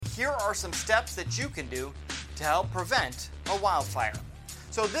here are some steps that you can do to help prevent a wildfire.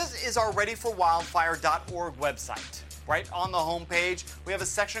 So this is our readyforwildfire.org website. Right on the home page, we have a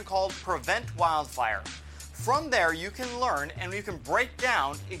section called Prevent Wildfire. From there, you can learn and you can break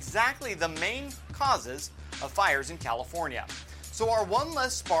down exactly the main causes of fires in California. So our One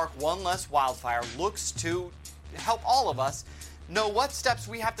Less Spark, One Less Wildfire looks to help all of us know what steps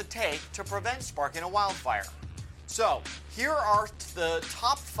we have to take to prevent sparking a wildfire. So here are the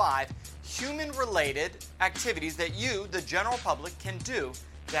top 5 human-related activities that you, the general public, can do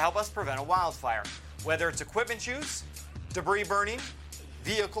to help us prevent a wildfire. Whether it's equipment use, debris burning,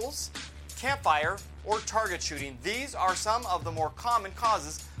 vehicles, campfire, or target shooting. These are some of the more common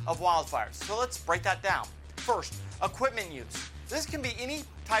causes of wildfires. So let's break that down. First, equipment use. This can be any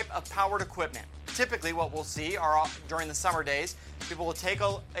type of powered equipment. Typically what we'll see are during the summer days, people will take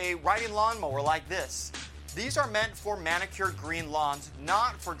a riding lawnmower like this. These are meant for manicured green lawns,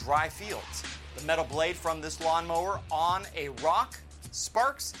 not for dry fields. The metal blade from this lawnmower on a rock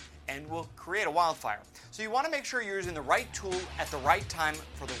sparks and will create a wildfire. So you want to make sure you're using the right tool at the right time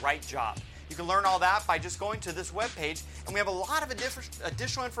for the right job. You can learn all that by just going to this webpage, and we have a lot of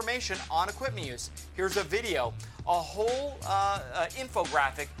additional information on equipment use. Here's a video, a whole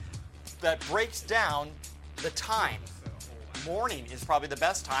infographic that breaks down the time. Morning is probably the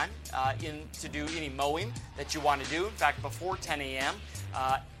best time to do any mowing that you want to do. In fact, before 10 a.m.,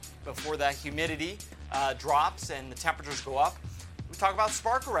 before the humidity drops and the temperatures go up. We talk about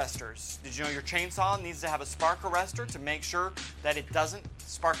spark arresters. Did you know your chainsaw needs to have a spark arrestor to make sure that it doesn't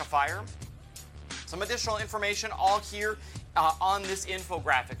spark a fire? Some additional information all here on this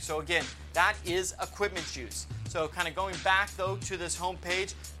infographic. So again, that is equipment use. So kind of going back though to this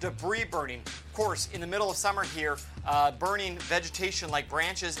homepage, debris burning. Of course, in the middle of summer here, burning vegetation like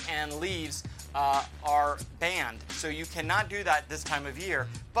branches and leaves are banned. So you cannot do that this time of year.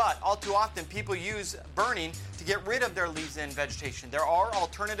 But all too often people use burning to get rid of their leaves and vegetation. There are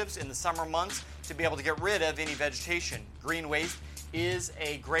alternatives in the summer months to be able to get rid of any vegetation. Green waste is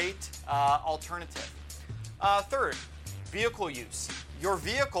a great alternative. Third, vehicle use. Your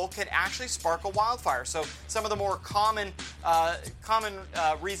vehicle can actually spark a wildfire. So some of the more common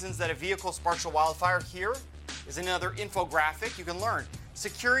reasons that a vehicle sparks a wildfire, here is another infographic you can learn.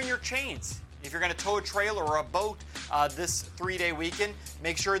 Securing your chains. If you're going to tow a trailer or a boat this 3-day weekend,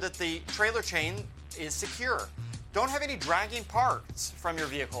 make sure that the trailer chain is secure. Don't have any dragging parts from your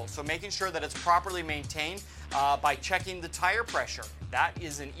vehicle, so making sure that it's properly maintained by checking the tire pressure. That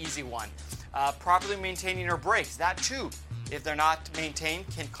is an easy one. Properly maintaining your brakes. That too, if they're not maintained,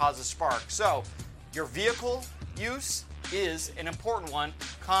 can cause a spark. So your vehicle use is an important one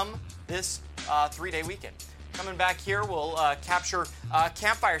come this 3-day weekend. Coming back here, we'll capture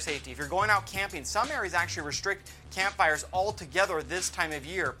campfire safety. If you're going out camping, some areas actually restrict campfires altogether this time of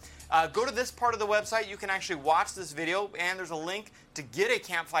year. Go to this part of the website. You can actually watch this video, and there's a link to get a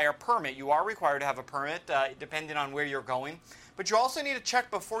campfire permit. You are required to have a permit depending on where you're going. But you also need to check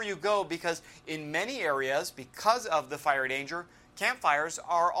before you go, because in many areas, because of the fire danger, campfires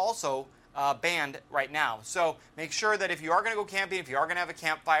are also banned right now. So make sure that if you are going to go camping, if you are going to have a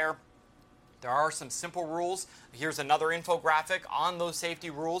campfire, there are some simple rules. Here's another infographic on those safety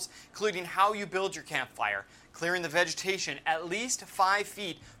rules, including how you build your campfire. Clearing the vegetation at least 5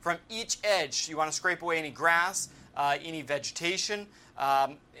 feet from each edge. You want to scrape away any grass, any vegetation.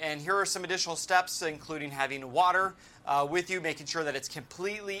 And here are some additional steps, including having water with you, making sure that it's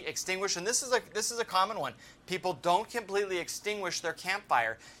completely extinguished. And this is a common one. People don't completely extinguish their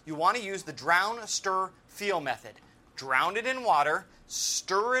campfire. You want to use the drown, stir, feel method. Drown it in water,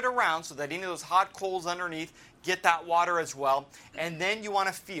 stir it around so that any of those hot coals underneath get that water as well. And then you want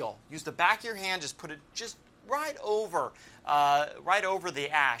to feel. Use the back of your hand, just put it just right over the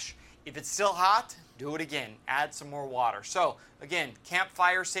ash. If it's still hot, do it again. Add some more water. So again,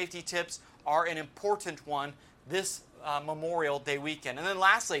 campfire safety tips are an important one this Memorial Day weekend. And then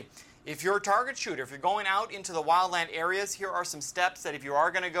lastly, if you're a target shooter, if you're going out into the wildland areas, here are some steps that if you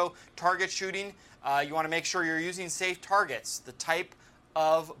are going to go target shooting, you want to make sure you're using safe targets. The type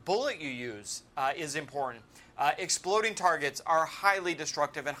of bullet you use is important. Exploding targets are highly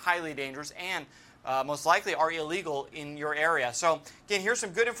destructive and highly dangerous, and most likely are illegal in your area. So again, here's some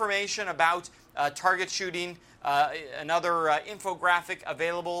good information about target shooting. Another infographic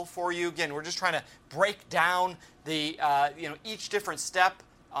available for you. Again, we're just trying to break down the each different step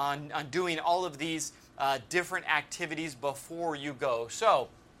on doing all of these different activities before you go. So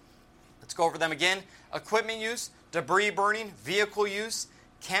let's go over them again. Equipment use, debris burning, vehicle use,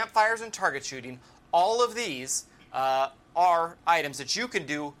 campfires, and target shooting. All of these are items that you can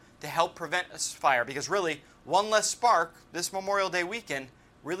do to help prevent a fire, because really, one less spark this Memorial Day weekend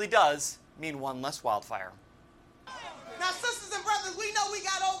really does mean one less wildfire. Now, sisters and brothers, we know we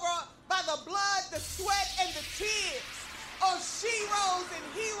got over by the blood, the sweat, and the tears of sheroes and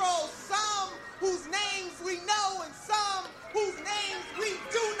heroes, some whose names we know and some whose names we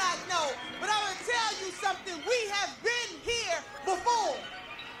do not know. But I'm going to tell you something, we have been here before.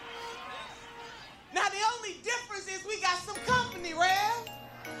 Now, the only difference is we got some company, Rev.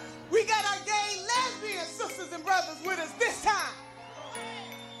 We got our gay, lesbian sisters and brothers with us this time.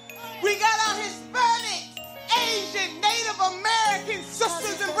 We got our Hispanic, Asian, Native American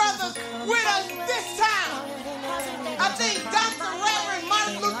sisters and brothers with us this time. I think Dr. Reverend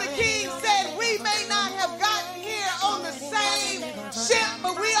Martin Luther King said we may not have gotten here on the same ship,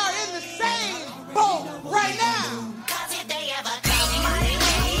 but we are in the same boat right now.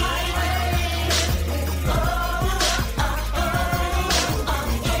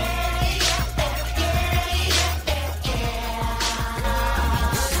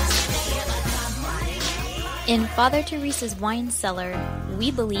 In Father Teresa's Wine Cellar,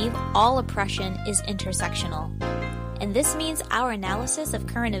 we believe all oppression is intersectional. And this means our analysis of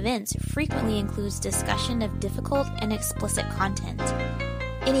current events frequently includes discussion of difficult and explicit content.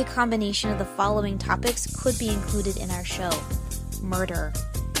 Any combination of the following topics could be included in our show: murder,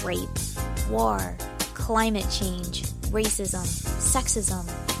 rape, war, climate change, racism, sexism,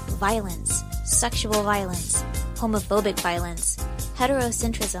 violence, sexual violence, homophobic violence,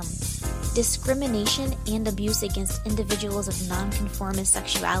 heterocentrism, discrimination and abuse against individuals of nonconformist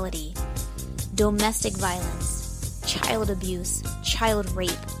sexuality, domestic violence, child abuse, child rape,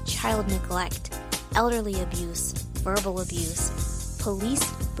 child neglect, elderly abuse, verbal abuse,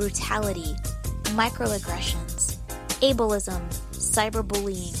 police brutality, microaggressions, ableism,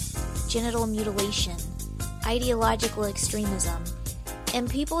 cyberbullying, genital mutilation, ideological extremism, and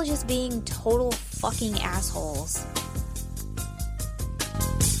people just being total fucking assholes.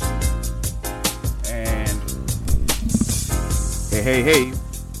 And hey,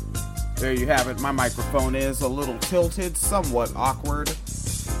 there you have it. My microphone is a little tilted, somewhat awkward.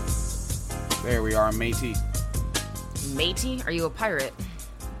 There we are, matey. Matey? Are you a pirate?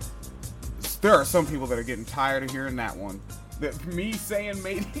 There are some people that are getting tired of hearing that one. Me saying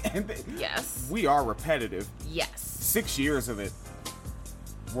matey, and Yes. we are repetitive. Yes. 6 years of it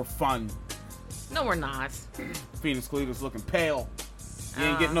were fun. No, we're not. Phoenix Cleveland's looking pale. You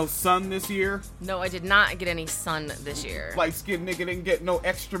ain't get no sun this year? No, I did not get any sun this year. Light skinned nigga didn't get no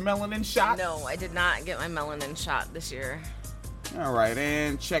extra melanin shot? No, I did not get my melanin shot this year. Alright,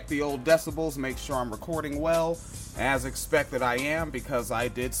 and check the old decibels, make sure I'm recording well. As expected, I am, because I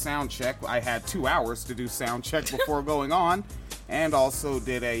did sound check. I had 2 hours to do sound check before going on, and also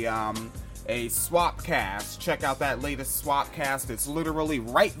did a swap cast. Check out that latest swap cast. It's literally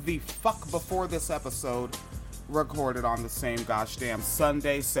right the fuck before this episode, recorded on the same gosh damn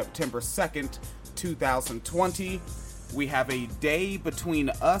Sunday, September 2nd, 2020. We have a day between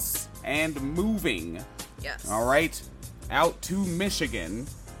us and moving. Yes. Alright, out to Michigan.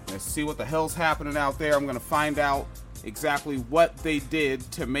 Let's see what the hell's happening out there. I'm gonna find out exactly what they did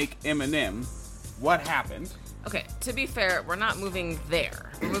to make Eminem. What happened? Okay, to be fair, we're not moving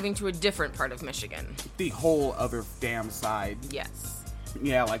there. We're moving to a different part of Michigan. The whole other damn side. Yes.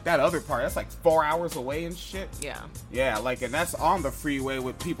 Yeah, like that other part, that's like 4 hours away and shit. Yeah. Yeah, like, and that's on the freeway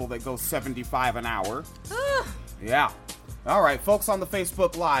with people that go 75 an hour. Yeah. Alright, folks on the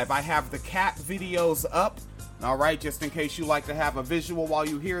Facebook Live, I have the cat videos up. Alright, just in case you like to have a visual while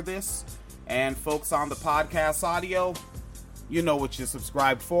you hear this. And folks on the podcast audio, you know what you're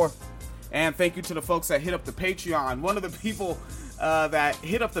subscribed for. And thank you to the folks that hit up the Patreon. One of the people that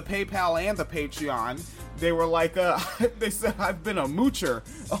hit up the PayPal and the Patreon, they were like, they said, I've been a moocher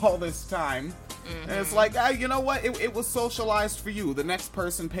all this time. Mm-hmm. And it's like, you know what? It was socialized for you. The next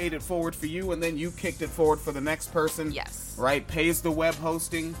person paid it forward for you, and then you kicked it forward for the next person. Yes. Right? Pays the web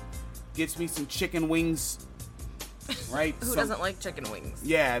hosting, gets me some chicken wings. Right? Who doesn't like chicken wings?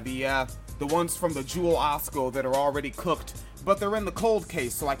 Yeah, the ones from the Jewel Osco that are already cooked, but they're in the cold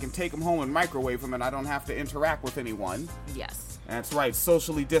case, so I can take them home and microwave them, and I don't have to interact with anyone. Yes. That's right,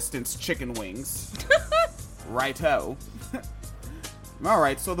 socially distanced chicken wings. Righto.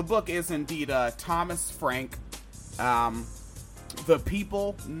 Alright, so the book is indeed Thomas Frank, The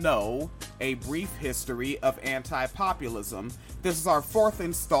People Know, A Brief History of Anti-Populism. This is our 4th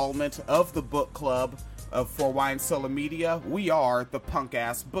installment of the book club for Wine Cellar Media. We are the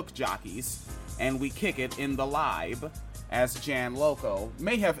punk-ass book jockeys, and we kick it in the lib, as Jan Loco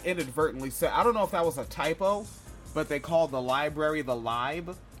may have inadvertently said. I don't know if that was a typo, but they called the library the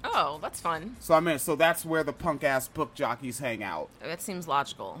lib. Oh, Oh, that's fun. So that's where the punk-ass book jockeys hang out. That seems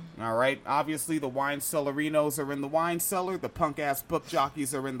logical. All right. Obviously, the wine cellarinos are in the wine cellar. The punk-ass book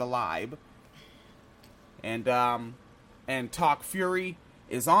jockeys are in the lib. And Talk Fury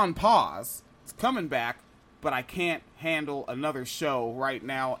is on pause. It's coming back, but I can't handle another show right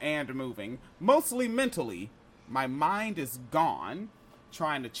now and moving. Mostly mentally. My mind is gone,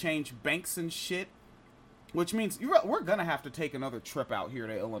 trying to change banks and shit. Which means we're going to have to take another trip out here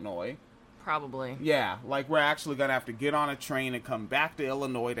to Illinois. Probably. Yeah, like we're actually going to have to get on a train and come back to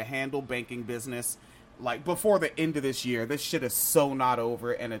Illinois to handle banking business. Like before the end of this year. This shit is so not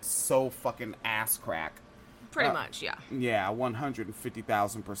over and it's so fucking ass crack. Pretty much, yeah. Yeah,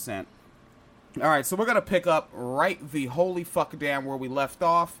 150,000%. All right, so we're going to pick up right the holy fuck damn where we left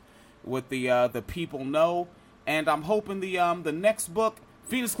off with the People Know. And I'm hoping the next book,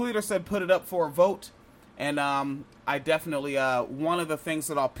 Phoenix Cleater said put it up for a vote. And I definitely, one of the things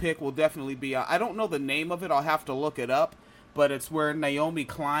that I'll pick will definitely be, I don't know the name of it, I'll have to look it up, but it's where Naomi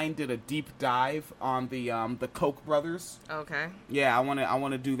Klein did a deep dive on the Koch brothers. Okay. Yeah, I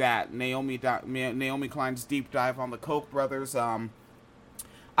want to do that. Naomi Klein's deep dive on the Koch brothers.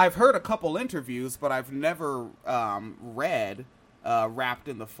 I've heard a couple interviews, but I've never read Wrapped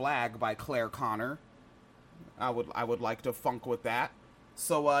in the Flag by Claire Connor. I would like to funk with that.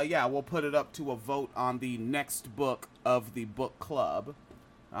 So, yeah, we'll put it up to a vote on the next book of the book club.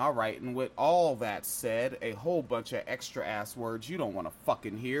 All right, and with all that said, a whole bunch of extra-ass words you don't want to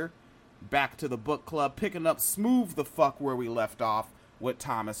fucking hear. Back to the book club, picking up smooth the fuck where we left off with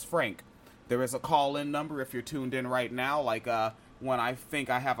Thomas Frank. There is a call-in number if you're tuned in right now, like when I think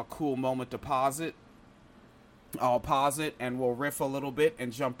I have a cool moment to pause it. I'll pause it, and we'll riff a little bit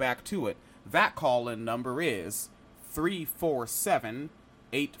and jump back to it. That call-in number is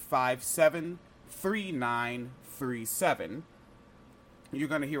 347-857-3937. You're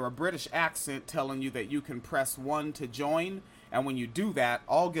going to hear a British accent telling you that you can press 1 to join, and when you do that,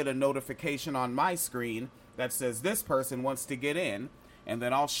 I'll get a notification on my screen that says this person wants to get in, and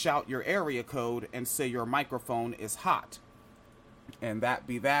then I'll shout your area code and say your microphone is hot. And that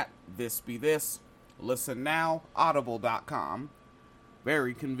be that, this be this. Listen now, audible.com.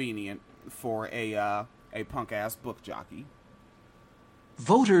 Very convenient for a punk-ass book jockey.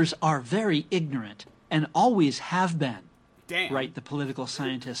 Voters are very ignorant and always have been. Damn. Write the political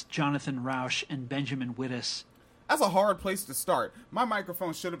scientists Jonathan Rauch and Benjamin Wittes. That's a hard place to start. My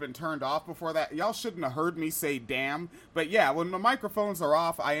microphone should have been turned off before that. Y'all shouldn't have heard me say damn. But yeah, when the microphones are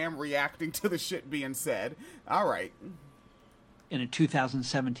off, I am reacting to the shit being said. All right. In a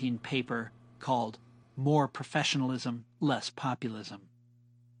 2017 paper called More Professionalism, Less Populism.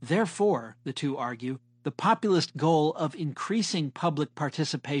 Therefore, the two argue, the populist goal of increasing public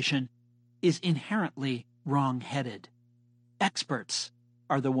participation is inherently wrong-headed. Experts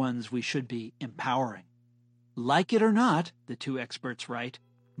are the ones we should be empowering. Like it or not, the two experts write,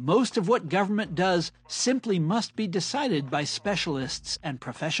 most of what government does simply must be decided by specialists and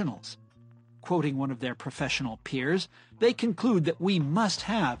professionals. Quoting one of their professional peers, they conclude that we must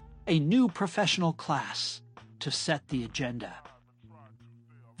have a new professional class to set the agenda.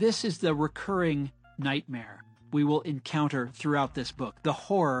 This is the recurring nightmare we will encounter throughout this book, the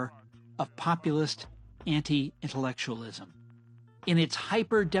horror of populist anti-intellectualism. In its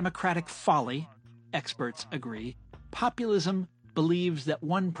hyper-democratic folly, experts agree, populism believes that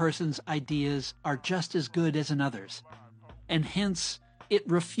one person's ideas are just as good as another's, and hence it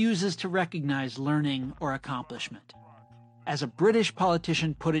refuses to recognize learning or accomplishment. As a British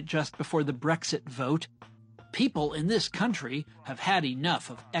politician put it just before the Brexit vote, people in this country have had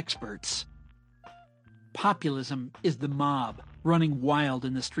enough of experts. Populism is the mob running wild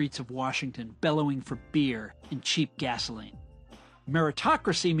in the streets of Washington, bellowing for beer and cheap gasoline.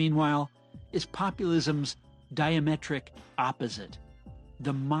 Meritocracy, meanwhile, is populism's diametric opposite,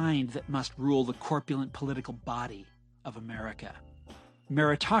 the mind that must rule the corpulent political body of America.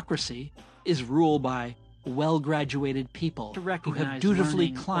 Meritocracy is rule by well-graduated people who have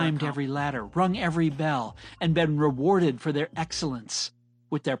dutifully climbed every ladder, rung every bell, and been rewarded for their excellence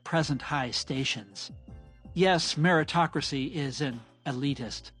with their present high stations. Yes, meritocracy is an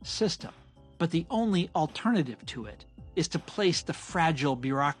elitist system, but the only alternative to it is to place the fragile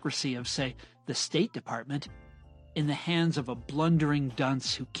bureaucracy of, say, the State Department in the hands of a blundering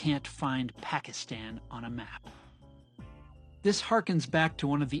dunce who can't find Pakistan on a map. This harkens back to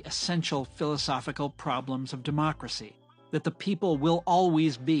one of the essential philosophical problems of democracy, that the people will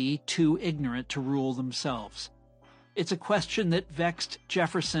always be too ignorant to rule themselves. It's a question that vexed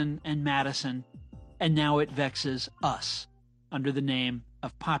Jefferson and Madison, and now it vexes us under the name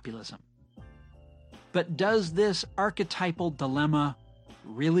of populism. But does this archetypal dilemma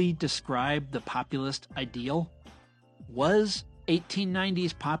really describe the populist ideal? Was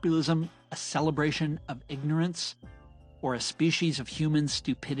 1890s populism a celebration of ignorance or a species of human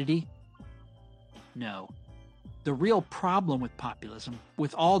stupidity? No. The real problem with populism,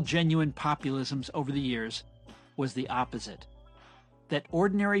 with all genuine populisms over the years, was the opposite. That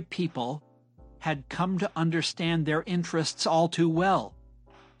ordinary people had come to understand their interests all too well,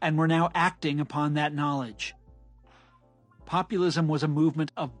 and were now acting upon that knowledge. Populism was a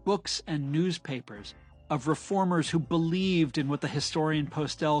movement of books and newspapers, of reformers who believed in what the historian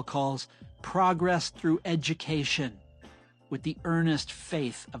Postel calls progress through education, with the earnest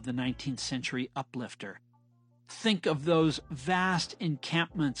faith of the 19th century uplifter. Think of those vast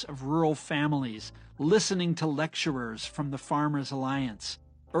encampments of rural families listening to lecturers from the Farmers' Alliance,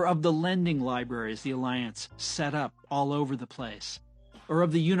 or of the lending libraries the Alliance set up all over the place, or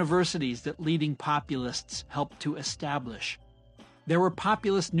of the universities that leading populists helped to establish. There were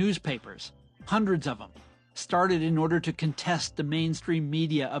populist newspapers, hundreds of them, started in order to contest the mainstream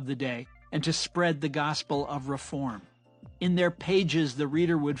media of the day and to spread the gospel of reform. In their pages, the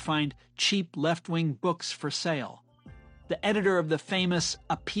reader would find cheap left-wing books for sale. The editor of the famous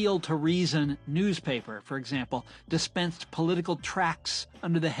Appeal to Reason newspaper, for example, dispensed political tracts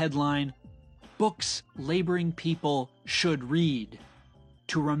under the headline, "Books Laboring People Should Read.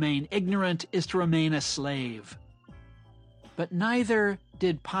 To remain ignorant is to remain a slave." But neither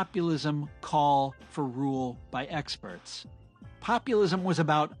did populism call for rule by experts. Populism was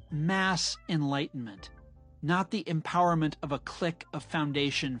about mass enlightenment, not the empowerment of a clique of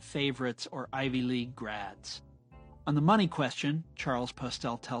foundation favorites or Ivy League grads. On the money question, Charles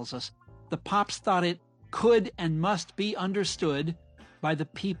Postel tells us, the pops thought it could and must be understood by the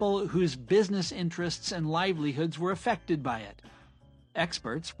people whose business interests and livelihoods were affected by it.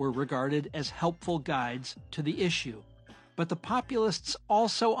 Experts were regarded as helpful guides to the issue. But the populists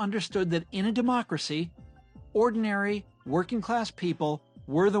also understood that in a democracy, ordinary working-class people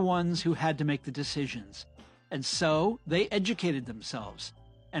were the ones who had to make the decisions. And so they educated themselves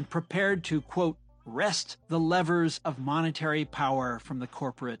and prepared to, quote, wrest the levers of monetary power from the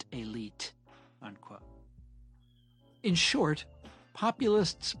corporate elite, unquote. In short,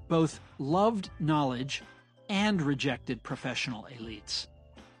 populists both loved knowledge and rejected professional elites.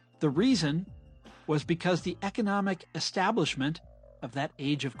 The reason was because the economic establishment of that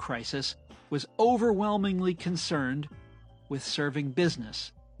age of crisis was overwhelmingly concerned with serving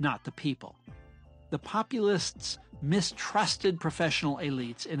business, not the people. The populists mistrusted professional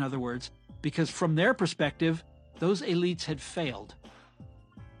elites, in other words, because from their perspective, those elites had failed.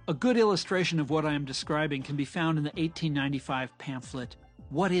 A good illustration of what I am describing can be found in the 1895 pamphlet,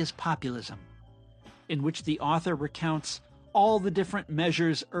 What is Populism?, in which the author recounts all the different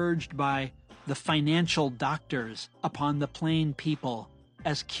measures urged by the financial doctors upon the plain people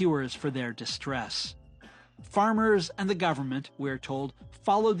as cures for their distress. Farmers and the government, we're told,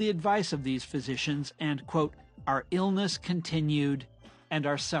 followed the advice of these physicians and, quote, our illness continued and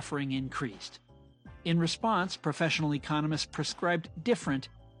our suffering increased. In response, professional economists prescribed different,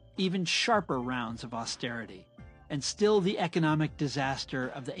 even sharper rounds of austerity, and still the economic disaster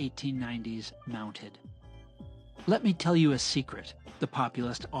of the 1890s mounted. Let me tell you a secret, the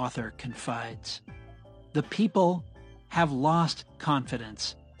populist author confides. The people have lost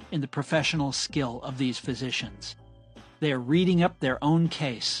confidence in the professional skill of these physicians. They are reading up their own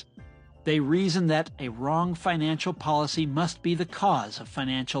case. They reason that a wrong financial policy must be the cause of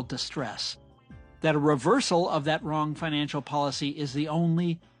financial distress, that a reversal of that wrong financial policy is the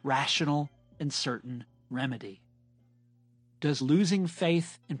only rational and certain remedy. Does losing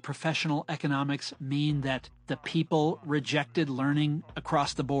faith in professional economics mean that the people rejected learning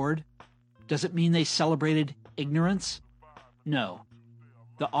across the board? Does it mean they celebrated ignorance? No.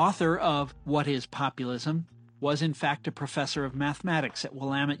 The author of What is Populism was in fact a professor of mathematics at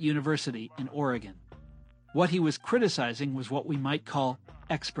Willamette University in Oregon. What he was criticizing was what we might call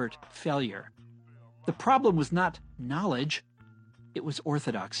expert failure. The problem was not knowledge, it was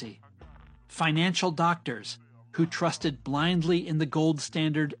orthodoxy. Financial doctors who trusted blindly in the gold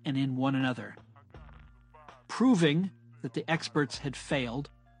standard and in one another. Proving that the experts had failed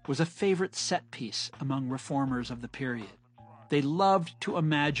was a favorite set piece among reformers of the period. They loved to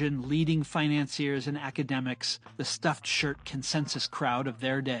imagine leading financiers and academics, the stuffed shirt consensus crowd of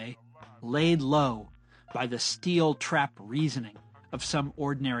their day, laid low by the steel trap reasoning of some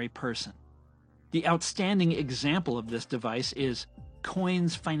ordinary person. The outstanding example of this device is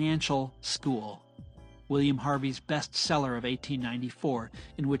Coyne's Financial School, William Harvey's bestseller of 1894,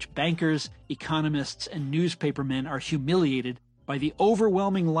 in which bankers, economists, and newspapermen are humiliated by the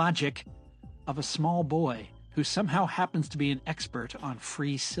overwhelming logic of a small boy who somehow happens to be an expert on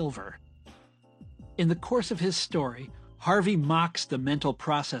free silver. In the course of his story, Harvey mocks the mental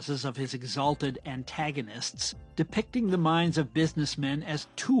processes of his exalted antagonists, depicting the minds of businessmen as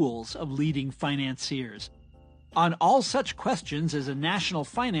tools of leading financiers. On all such questions as a national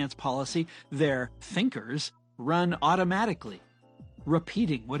finance policy, their thinkers run automatically,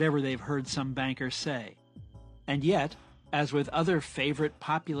 repeating whatever they've heard some banker say. And yet, as with other favorite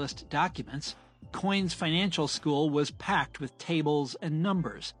populist documents, Coyne's financial school was packed with tables and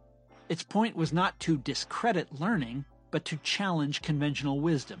numbers. Its point was not to discredit learning, but to challenge conventional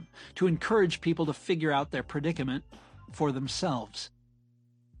wisdom, to encourage people to figure out their predicament for themselves.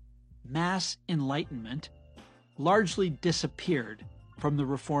 Mass enlightenment largely disappeared from the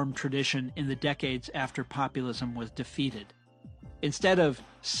Reformed tradition in the decades after populism was defeated. Instead of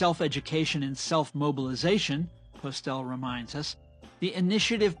self-education and self-mobilization, Postel reminds us, the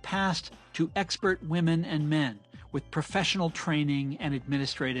initiative passed to expert women and men with professional training and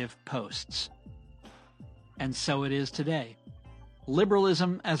administrative posts. And so it is today.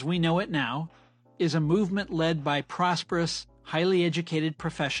 Liberalism, as we know it now, is a movement led by prosperous, highly educated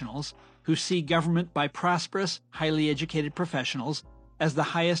professionals who see government by prosperous, highly educated professionals as the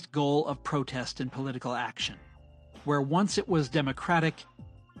highest goal of protest and political action. Where once it was democratic,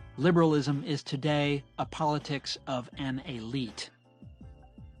 liberalism is today a politics of an elite.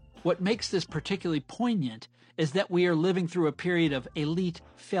 What makes this particularly poignant is that we are living through a period of elite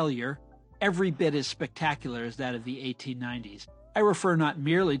failure every bit as spectacular as that of the 1890s. I refer not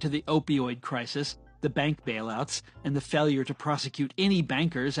merely to the opioid crisis, the bank bailouts, and the failure to prosecute any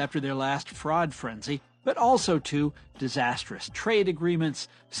bankers after their last fraud frenzy, but also to disastrous trade agreements,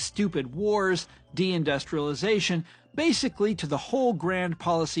 stupid wars, deindustrialization, basically to the whole grand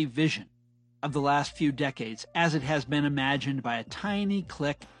policy vision of the last few decades as it has been imagined by a tiny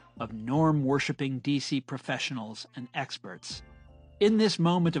clique of norm-worshipping DC professionals and experts. In this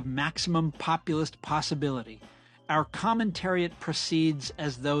moment of maximum populist possibility, our commentariat proceeds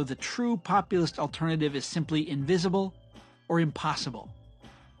as though the true populist alternative is simply invisible or impossible.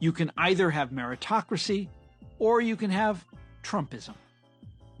 You can either have meritocracy or you can have Trumpism.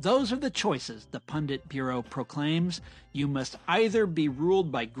 Those are the choices, the Pundit Bureau proclaims. You must either be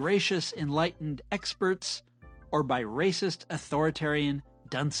ruled by gracious, enlightened experts or by racist, authoritarian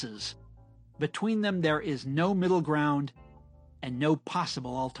dunces. Between them there is no middle ground and no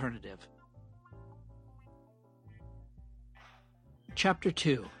possible alternative. Chapter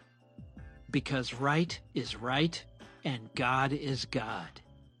 2. Because right is right and God is God.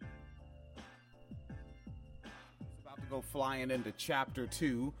 About to go flying into Chapter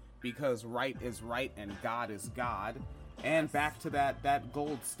 2, because right is right and God is God. And back to that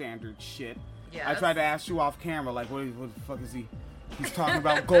gold standard shit. Yes. I tried to ask you off camera, like, what the fuck is he? He's talking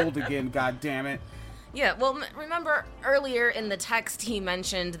about gold again, god damn it. Yeah, well, remember earlier in the text he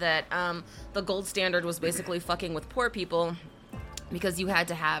mentioned that the gold standard was basically fucking with poor people because you had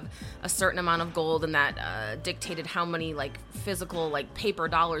to have a certain amount of gold, and that dictated how many, like, physical, like, paper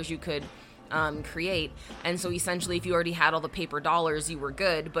dollars you could create. And so essentially if you already had all the paper dollars, you were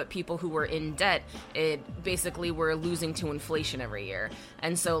good, but people who were in debt, it basically were losing to inflation every year.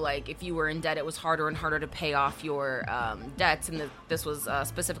 And so, like, if you were in debt, it was harder and harder to pay off your debts. And this was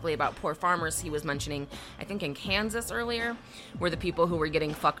specifically about poor farmers he was mentioning, I think in Kansas earlier, were the people who were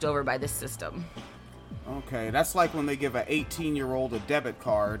getting fucked over by this system. Okay, that's like when they give an 18-year-old a debit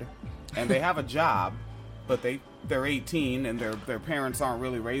card and they have a job, but they're 18 and their parents aren't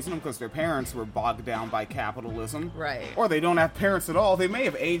really raising them because their parents were bogged down by capitalism. Right. Or they don't have parents at all. They may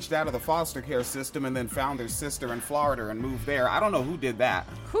have aged out of the foster care system and then found their sister in Florida and moved there. I don't know who did that.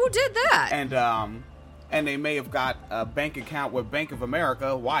 Who did that? And they may have got a bank account with Bank of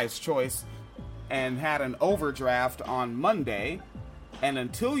America, wise choice, and had an overdraft on Monday. And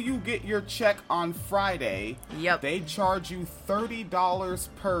until you get your check on Friday, they charge you $30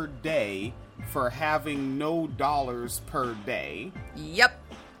 per day for having no dollars per day. Yep.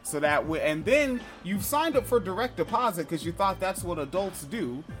 So that and then you've signed up for direct deposit because you thought that's what adults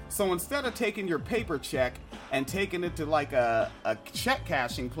do. So instead of taking your paper check and taking it to like a check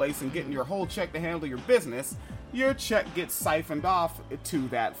cashing place and getting your whole check to handle your business, your check gets siphoned off to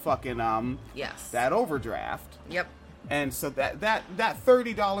that fucking that overdraft. Yep. And so that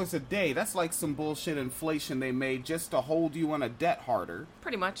 $30 a day, that's like some bullshit inflation they made just to hold you in a debt harder.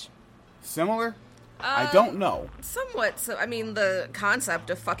 Pretty much. Similar? I don't know. Somewhat. So, I mean, the concept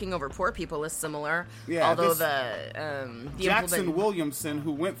of fucking over poor people is similar. Yeah, although the Jackson Williamson,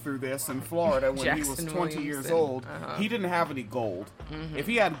 who went through this in Florida when he was 20 years old, he didn't have any gold. Mm-hmm. If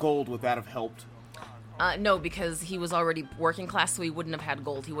he had gold, would that have helped? No, because he was already working class, so he wouldn't have had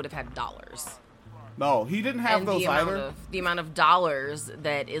gold. He would have had dollars. No, he didn't have and those either. The amount of dollars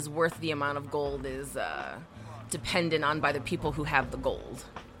that is worth the amount of gold is dependent on by the people who have the gold.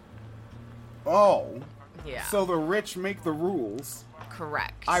 Oh. Yeah. So the rich make the rules.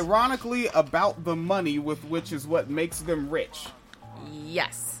 Correct. Ironically, about the money with which is what makes them rich.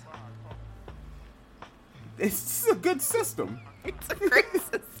 Yes. It's a good system. It's a great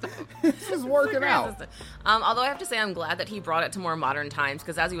system. This is working out. Although I have to say I'm glad that he brought it to more modern times,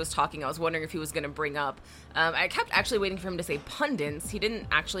 because as he was talking, I was wondering if he was going to bring up... I kept actually waiting for him to say pundits. He didn't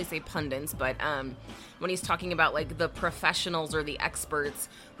actually say pundits, but when he's talking about like the professionals or the experts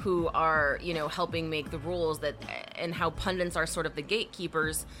who are, you know, helping make the rules, that and how pundits are sort of the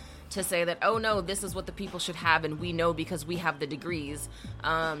gatekeepers to say that, oh no, this is what the people should have, and we know because we have the degrees.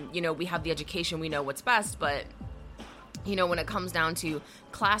 You know, we have the education, we know what's best, but... You know, when it comes down to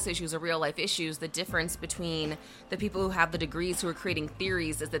class issues or real life issues, the difference between the people who have the degrees who are creating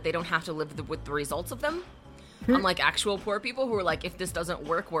theories is that they don't have to live with the results of them. Unlike actual poor people who are like, if this doesn't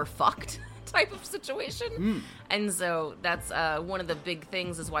work, we're fucked type of situation. And so that's one of the big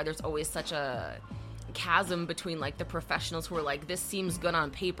things is why there's always such a chasm between like the professionals who are like, this seems good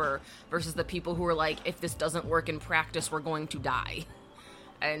on paper, versus the people who are like, if this doesn't work in practice, we're going to die.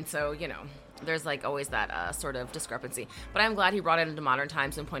 And so, you know, there's like always that sort of discrepancy. But I'm glad he brought it into modern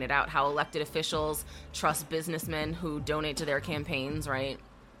times and pointed out how elected officials trust businessmen who donate to their campaigns, right?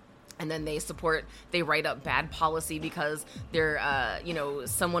 And then they write up bad policy because they're, you know,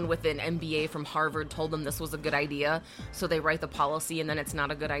 someone with an MBA from Harvard told them this was a good idea. So they write the policy and then it's not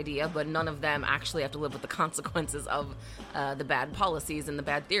a good idea, but none of them actually have to live with the consequences of the bad policies and the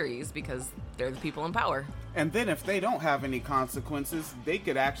bad theories because they're the people in power. And then if they don't have any consequences, they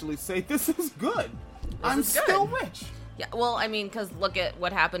could actually say, this is good. I'm is good. Still rich. Yeah, well, I mean, because look at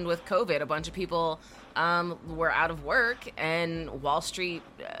what happened with COVID. A bunch of people were out of work, and Wall Street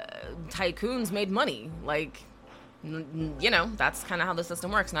tycoons made money. Like, you know, that's kind of how the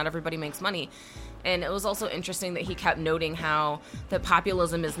system works. Not everybody makes money. And it was also interesting that he kept noting how that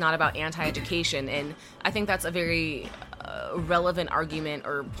populism is not about anti-education. And I think that's a very relevant argument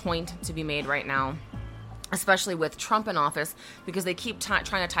or point to be made right now, especially with Trump in office, because they keep trying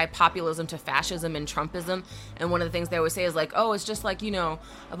to tie populism to fascism and Trumpism. And one of the things they always say is like, oh, it's just like, you know,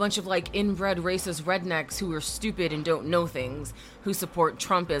 a bunch of like inbred racist rednecks who are stupid and don't know things who support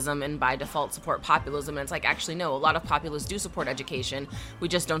Trumpism and by default support populism. And it's like, actually, no, a lot of populists do support education. We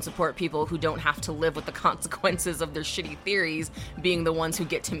just don't support people who don't have to live with the consequences of their shitty theories being the ones who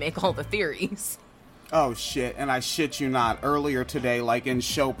get to make all the theories. Oh, shit. And I shit you not. Earlier today, like in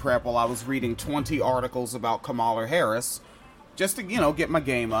show prep, while I was reading 20 articles about Kamala Harris, just to, you know, get my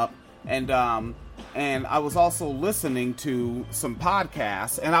game up. And I was also listening to some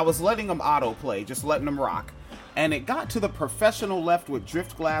podcasts, and I was letting them autoplay, just letting them rock. And it got to the professional left with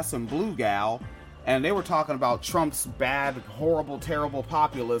Driftglass and Blue Gal, and they were talking about Trump's bad, horrible, terrible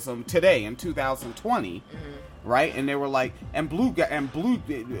populism today in 2020. Right? And they were like,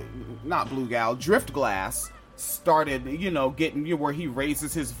 Driftglass started, you know, getting where he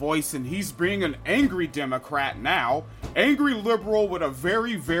raises his voice and he's being an angry Democrat now, angry liberal with a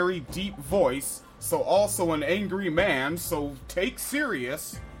very, very deep voice, so also an angry man, so take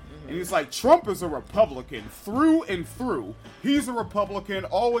serious. And he's like, Trump is a Republican through and through. He's a Republican,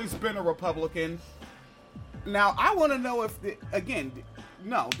 always been a Republican. Now, I want to know if,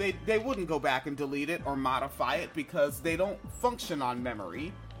 no, they wouldn't go back and delete it or modify it because they don't function on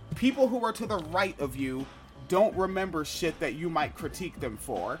memory. People who are to the right of you don't remember shit that you might critique them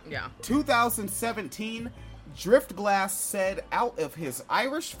for. Yeah. 2017, Driftglass said out of his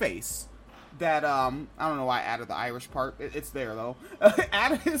Irish face that, I don't know why I added the Irish part. It's there, though.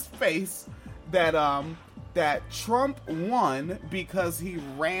 Out of his face that Trump won because he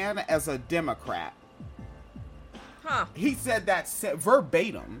ran as a Democrat. Huh. He said that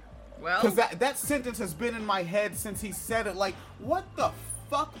verbatim. Well, because that sentence has been in my head since he said it. Like, what the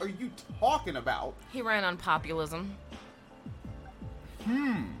fuck are you talking about? He ran on populism.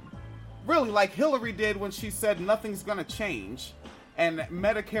 Really, like Hillary did when she said nothing's gonna change, and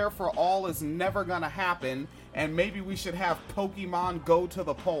Medicare for all is never gonna happen, and maybe we should have Pokemon go to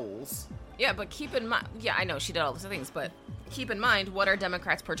the polls. Yeah, but keep in mind... Yeah, I know, she did all those things, but keep in mind, what are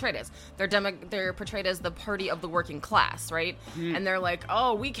Democrats portrayed as? They're portrayed as the party of the working class, right? And they're like,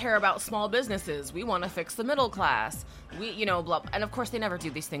 oh, we care about small businesses. We want to fix the middle class. We, you know, blah. And of course, they never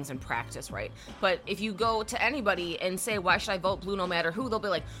do these things in practice, right? But if you go to anybody and say, why should I vote blue no matter who? They'll be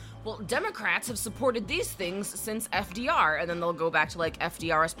like, well, Democrats have supported these things since FDR. And then they'll go back to, like,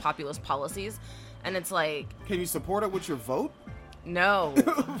 FDR's populist policies. And it's like... Can you support it with your vote? No.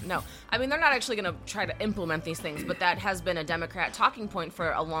 I mean, they're not actually going to try to implement these things, but that has been a Democrat talking point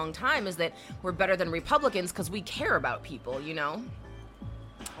for a long time, is that we're better than Republicans because we care about people, you know?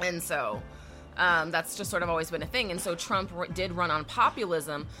 And so that's just sort of always been a thing. And so Trump did run on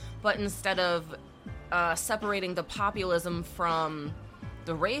populism, but instead of separating the populism from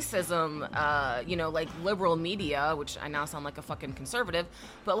the racism, like liberal media, which I now sound like a fucking conservative,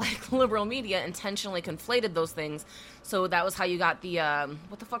 but like liberal media intentionally conflated those things. So that was how you got the,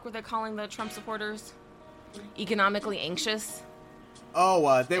 what the fuck were they calling the Trump supporters? Economically anxious?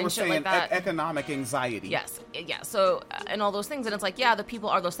 Oh, they were and shit saying like economic anxiety. Yes, yeah. So, and all those things, and it's like, yeah, the people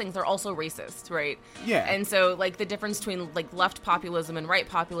are those things. They're also racist, right? Yeah. And so, like, the difference between like left populism and right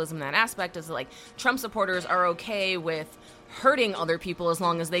populism in that aspect is like Trump supporters are okay with hurting other people as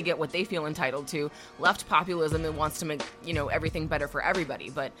long as they get what they feel entitled to. Left populism, it wants to make, everything better for everybody.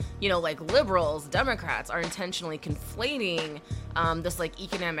 But, like liberals, Democrats are intentionally conflating this like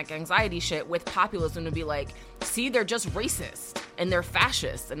economic anxiety shit with populism to be like, see, they're just racist and they're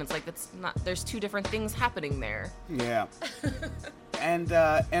fascist. And it's like, that's not, there's two different things happening there. Yeah. And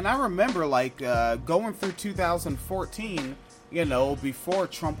I remember like going through 2014, before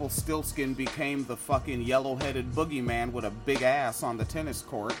Trumpelstiltskin became the fucking yellow-headed boogeyman with a big ass on the tennis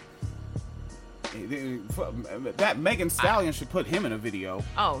court. That Megan Stallion should put him in a video.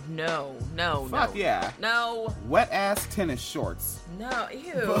 Oh, no. Fuck yeah. No. Wet-ass tennis shorts. No,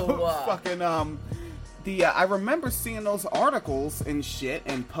 ew. Fucking, I remember seeing those articles and shit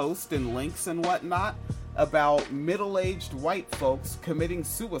and posts and links and whatnot about middle-aged white folks committing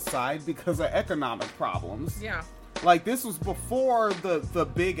suicide because of economic problems. Yeah. Like, this was before the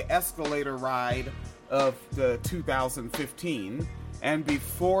big escalator ride of the 2015, and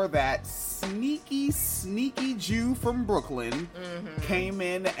before that, sneaky Jew from Brooklyn came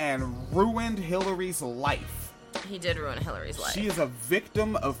in and ruined Hillary's life. He did ruin Hillary's life. She is a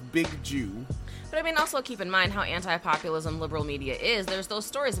victim of Big Jew. But I mean, also keep in mind how anti-populism liberal media is. There's those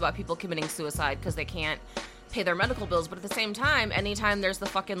stories about people committing suicide because they can't pay their medical bills, but at the same time, anytime there's the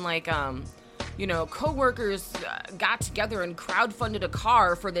fucking, like, co-workers got together and crowdfunded a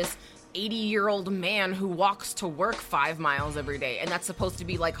car for this 80-year-old man who walks to work 5 miles every day, and that's supposed to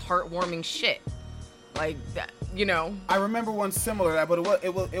be like heartwarming shit. Like that, I remember one similar to that, but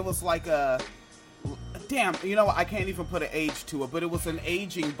it was like a damn. I can't even put an age to it, but it was an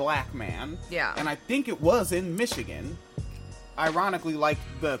aging black man. Yeah. And I think it was in Michigan. Ironically, like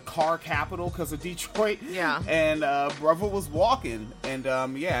the car capital because of Detroit. Yeah. And brother was walking, and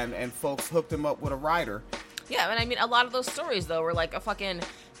and folks hooked him up with a rider. Yeah, and I mean, a lot of those stories though were like a fucking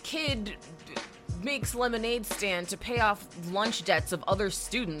kid makes lemonade stand to pay off lunch debts of other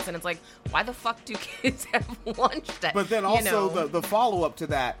students, and it's like, why the fuck do kids have lunch debt? But then also the follow up to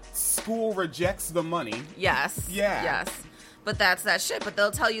that, school rejects the money. Yes. Yeah. Yes. But that's that shit. But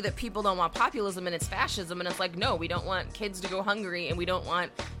they'll tell you that people don't want populism and it's fascism. And it's like, no, we don't want kids to go hungry and we don't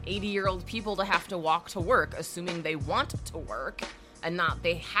want 80-year-old people to have to walk to work, assuming they want to work and not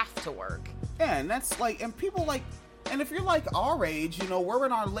they have to work. Yeah, and that's like, and people like, and if you're like our age, we're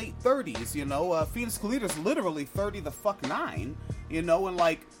in our late 30s, Phoenix Calita's literally 30 the fuck 9, and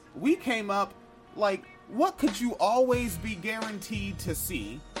like, we came up, like, what could you always be guaranteed to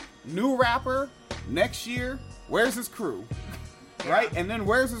see? New rapper, next year, where's his crew? Right? And then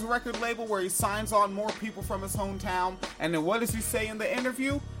where's his record label where he signs on more people from his hometown? And then what does he say in the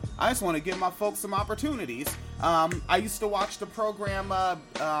interview? I just want to give my folks some opportunities. I used to watch the program,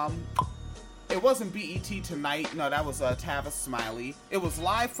 it wasn't BET Tonight. No, that was Tavis Smiley. It was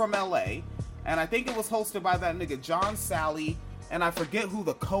live from LA. And I think it was hosted by that nigga John Sally. And I forget who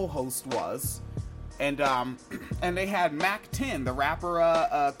the co-host was. And they had Mac 10, the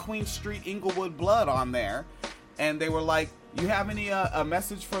rapper Queen Street Inglewood Blood on there. And they were like, you have any a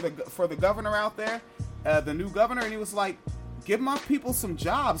message for the governor out there, the new governor? And he was like, give my people some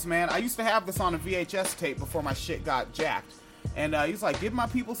jobs, man. I used to have this on a VHS tape before my shit got jacked. And he's like, give my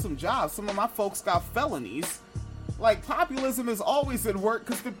people some jobs. Some of my folks got felonies. Like, populism is always at work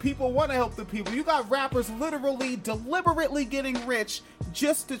because the people want to help the people. You got rappers literally, deliberately getting rich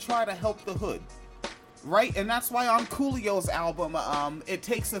just to try to help the hood. Right? And that's why on Coolio's album, It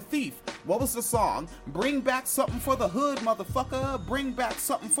Takes a Thief, what was the song? Bring Back Something for the Hood, motherfucker. Bring Back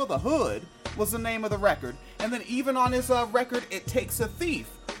Something for the Hood was the name of the record. And then even on his record, It Takes a Thief,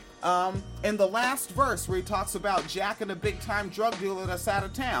 in the last verse where he talks about jacking a big-time drug dealer that's out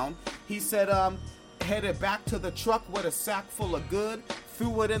of town, he said, headed back to the truck with a sack full of good,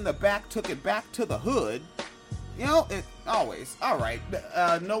 threw it in the back, took it back to the hood. It always. All right.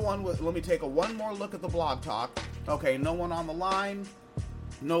 No one. Let me take one more look at the blog talk. Okay, no one on the line.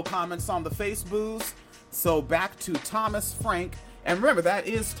 No comments on the Facebooks. So back to Thomas Frank And remember, that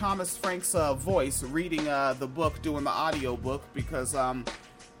is Thomas Frank's voice reading the book, doing the audio book, because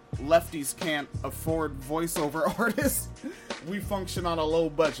lefties can't afford voiceover artists. We function on a low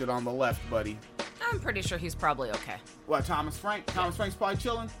budget on the left, buddy. I'm pretty sure he's probably okay. What, Thomas Frank? Thomas Frank's probably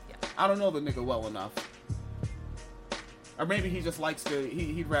chilling? Yeah. I don't know the nigga well enough. Or maybe he just likes to,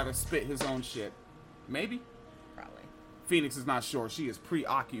 he'd rather spit his own shit. Maybe? Probably. Phoenix is not sure. She is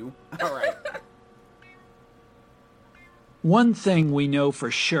pre-occu. All right. One thing we know for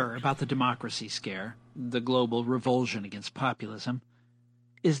sure about the democracy scare, the global revulsion against populism,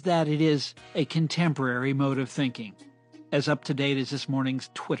 is that it is a contemporary mode of thinking, as up-to-date as this morning's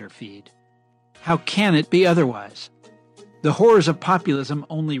Twitter feed. How can it be otherwise? The horrors of populism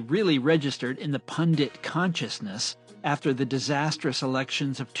only really registered in the pundit consciousness after the disastrous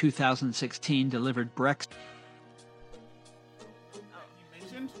elections of 2016 delivered Brexit. You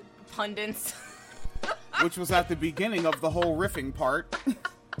mentioned? Pundits. Which was at the beginning of the whole riffing part.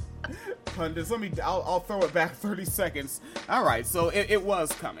 Pundits, I'll throw it back 30 seconds. All right, so it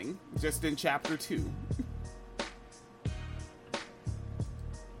was coming, just in chapter 2.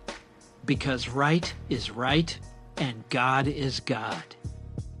 Because right is right, and God is God.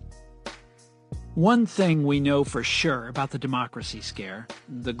 One thing we know for sure about the democracy scare,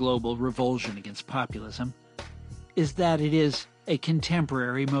 the global revulsion against populism, is that it is a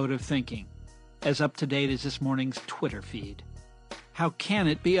contemporary mode of thinking, as up-to-date as this morning's Twitter feed. How can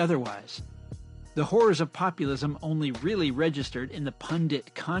it be otherwise? The horrors of populism only really registered in the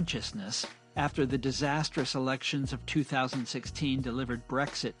pundit consciousness after the disastrous elections of 2016 delivered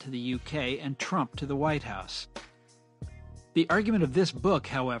Brexit to the UK and Trump to the White House. The argument of this book,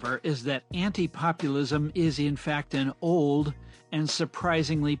 however, is that anti-populism is in fact an old and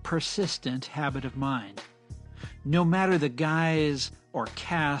surprisingly persistent habit of mind. No matter the guise or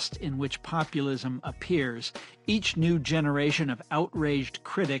caste in which populism appears, each new generation of outraged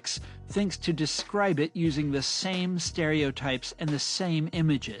critics thinks to describe it using the same stereotypes and the same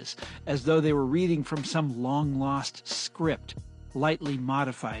images, as though they were reading from some long-lost script, lightly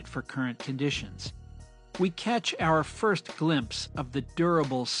modified for current conditions. We catch our first glimpse of the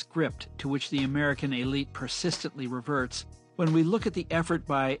durable script to which the American elite persistently reverts when we look at the effort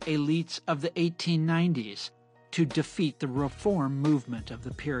by elites of the 1890s to defeat the reform movement of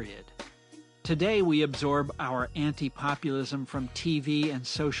the period. Today we absorb our anti-populism from TV and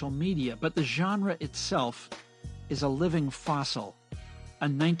social media, but the genre itself is a living fossil, a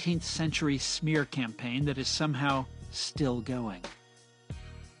 19th century smear campaign that is somehow still going.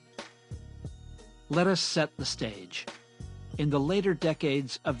 Let us set the stage. In the later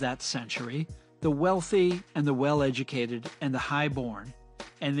decades of that century, the wealthy and the well-educated and the high-born,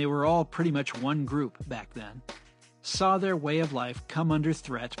 and they were all pretty much one group back then, saw their way of life come under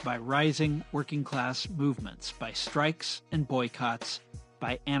threat by rising working-class movements, by strikes and boycotts,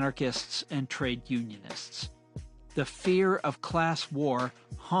 by anarchists and trade unionists. The fear of class war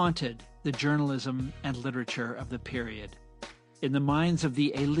haunted the journalism and literature of the period. In the minds of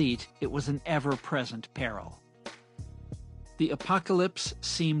the elite, it was an ever-present peril. The apocalypse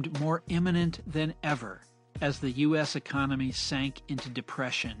seemed more imminent than ever as the U.S. economy sank into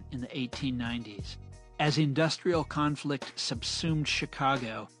depression in the 1890s, as industrial conflict subsumed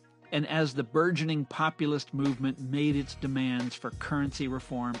Chicago, and as the burgeoning populist movement made its demands for currency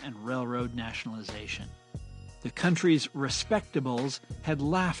reform and railroad nationalization. The country's respectables had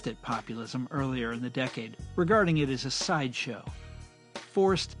laughed at populism earlier in the decade, regarding it as a sideshow.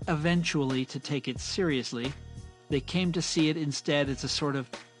 Forced eventually to take it seriously, they came to see it instead as a sort of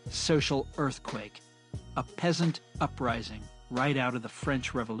social earthquake, a peasant uprising right out of the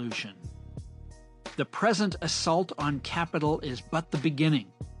French Revolution. The present assault on capital is but the beginning,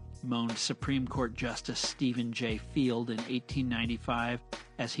 moaned Supreme Court Justice Stephen J. Field in 1895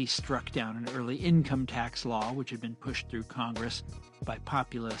 as he struck down an early income tax law which had been pushed through Congress by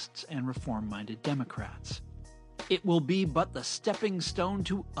populists and reform-minded Democrats. It will be but the stepping stone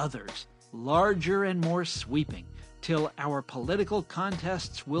to others, larger and more sweeping, till our political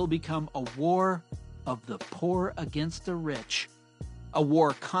contests will become a war of the poor against the rich, a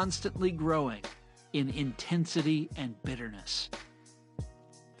war constantly growing in intensity and bitterness.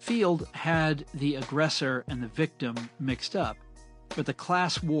 Field had the aggressor and the victim mixed up, but the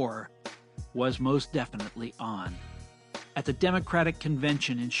class war was most definitely on. At the Democratic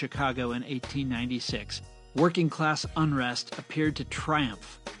Convention in Chicago in 1896, working-class unrest appeared to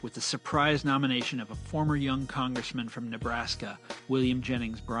triumph with the surprise nomination of a former young congressman from Nebraska, William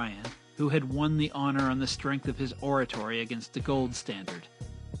Jennings Bryan, who had won the honor on the strength of his oratory against the gold standard.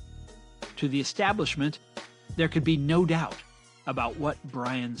 To the establishment, there could be no doubt about what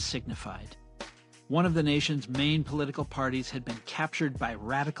Bryan signified. One of the nation's main political parties had been captured by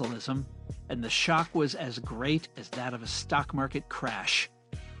radicalism, and the shock was as great as that of a stock market crash.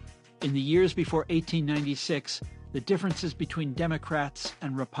 In the years before 1896, the differences between Democrats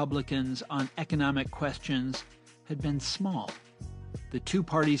and Republicans on economic questions had been small. The two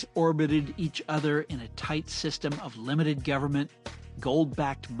parties orbited each other in a tight system of limited government,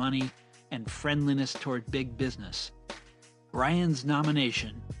 gold-backed money, and friendliness toward big business. Bryan's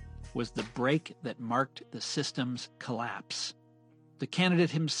nomination was the break that marked the system's collapse. The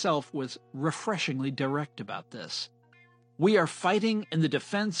candidate himself was refreshingly direct about this. "We are fighting in the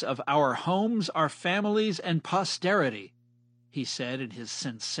defense of our homes, our families, and posterity," he said in his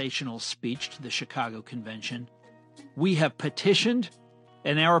sensational speech to the Chicago Convention. "We have petitioned,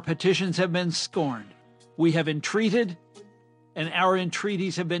 and our petitions have been scorned. We have entreated, and our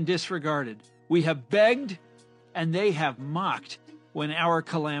entreaties have been disregarded. We have begged, and they have mocked when our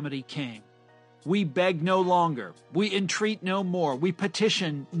calamity came. We beg no longer. We entreat no more. We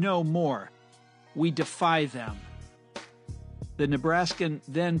petition no more. We defy them." The Nebraskan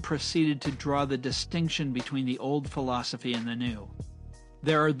then proceeded to draw the distinction between the old philosophy and the new.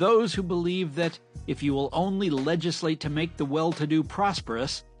 "There are those who believe that if you will only legislate to make the well-to-do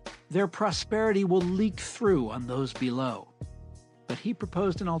prosperous, their prosperity will leak through on those below." But he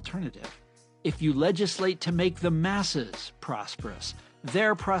proposed an alternative. "If you legislate to make the masses prosperous,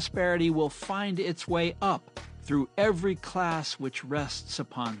 their prosperity will find its way up through every class which rests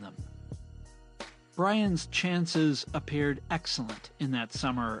upon them." Bryan's chances appeared excellent in that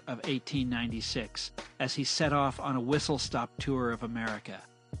summer of 1896 as he set off on a whistle-stop tour of America.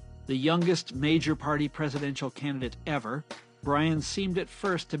 The youngest major party presidential candidate ever, Bryan seemed at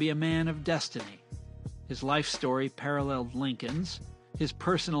first to be a man of destiny. His life story paralleled Lincoln's. His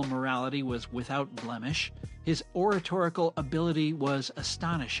personal morality was without blemish. His oratorical ability was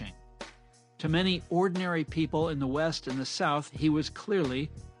astonishing. To many ordinary people in the West and the South, he was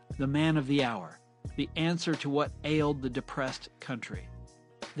clearly the man of the hour, the answer to what ailed the depressed country.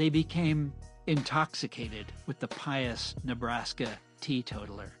 They became intoxicated with the pious Nebraska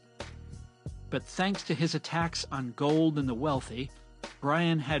teetotaler. But thanks to his attacks on gold and the wealthy,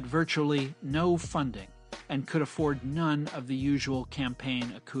 Bryan had virtually no funding and could afford none of the usual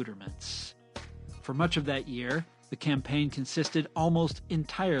campaign accoutrements. For much of that year, the campaign consisted almost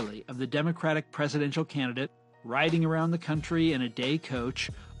entirely of the Democratic presidential candidate riding around the country in a day coach,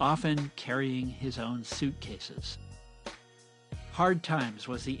 often carrying his own suitcases. Hard times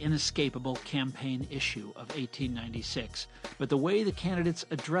was the inescapable campaign issue of 1896, but the way the candidates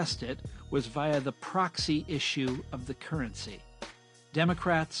addressed it was via the proxy issue of the currency.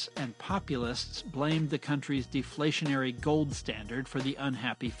 Democrats and populists blamed the country's deflationary gold standard for the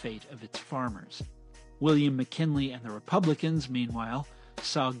unhappy fate of its farmers. William McKinley and the Republicans, meanwhile,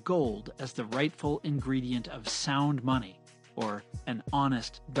 saw gold as the rightful ingredient of sound money, or an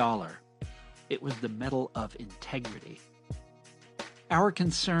honest dollar. It was the metal of integrity. Our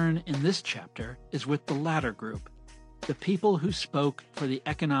concern in this chapter is with the latter group, the people who spoke for the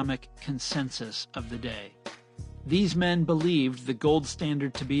economic consensus of the day. These men believed the gold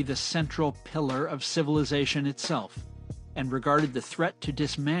standard to be the central pillar of civilization itself, and regarded the threat to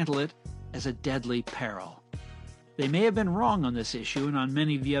dismantle it as a deadly peril. They may have been wrong on this issue and on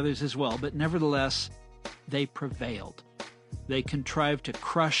many of the others as well, but nevertheless, they prevailed. They contrived to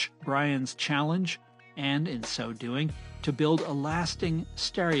crush Bryan's challenge, and in so doing, to build a lasting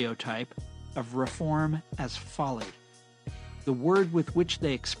stereotype of reform as folly. The word with which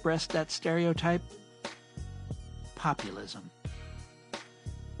they expressed that stereotype? Populism.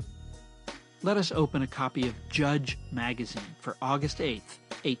 Let us open a copy of Judge magazine for August 8th,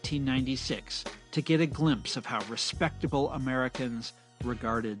 1896, to get a glimpse of how respectable Americans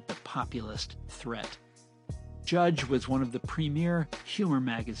regarded the populist threat. Judge was one of the premier humor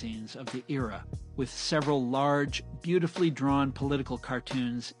magazines of the era, with several large, beautifully drawn political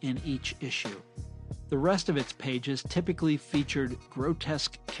cartoons in each issue. The rest of its pages typically featured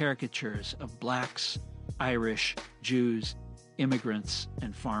grotesque caricatures of blacks, Irish, Jews, immigrants,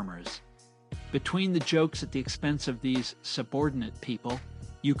 and farmers. Between the jokes at the expense of these subordinate people,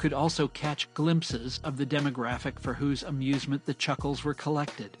 you could also catch glimpses of the demographic for whose amusement the chuckles were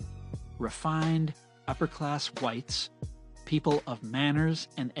collected. Refined, upper-class whites, people of manners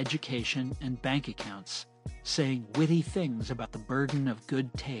and education and bank accounts, saying witty things about the burden of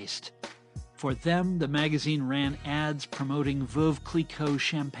good taste. For them, the magazine ran ads promoting Veuve Clicquot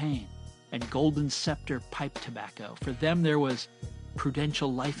champagne and Golden Scepter pipe tobacco. For them, there was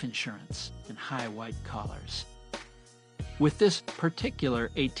Prudential life insurance and high white collars. With this particular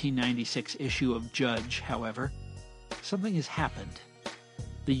 1896 issue of Judge, however, something has happened.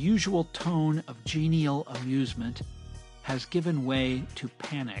 the usual tone of genial amusement has given way to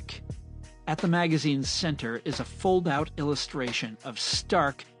panic. At the magazine's center is a fold-out illustration of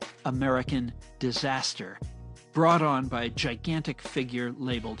stark American disaster, brought on by a gigantic figure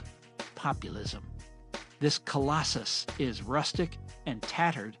labeled populism. This colossus is rustic and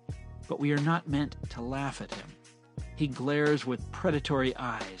tattered, but we are not meant to laugh at him. He glares with predatory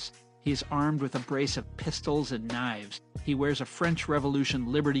eyes. He is armed with a brace of pistols and knives. He wears a French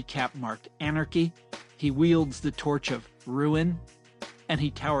Revolution liberty cap marked anarchy. He wields the torch of ruin, and he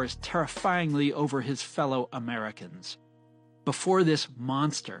towers terrifyingly over his fellow Americans. Before this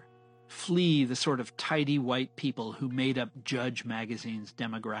monster flee the sort of tidy white people who made up Judge magazine's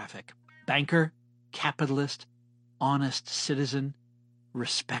demographic. Banker, capitalist, honest citizen,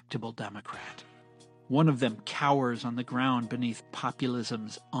 respectable Democrat. One of them cowers on the ground beneath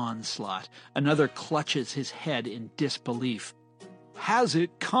populism's onslaught. Another clutches his head in disbelief. "Has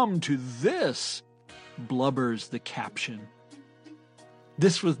it come to this?" blubbers the caption.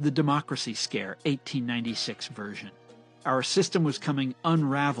 This was the Democracy Scare, 1896 version. Our system was coming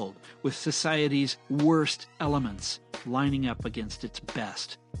unraveled, with society's worst elements lining up against its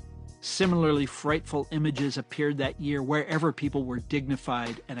best. Similarly frightful images appeared that year wherever people were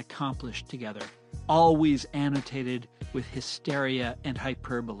dignified and accomplished together, always annotated with hysteria and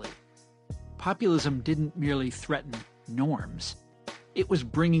hyperbole. Populism didn't merely threaten norms. It was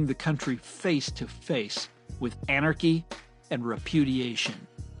bringing the country face to face with anarchy and repudiation.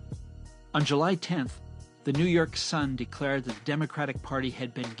 On July 10th, the New York Sun declared that the Democratic Party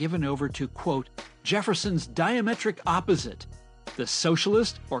had been given over to, quote, Jefferson's diametric opposite, the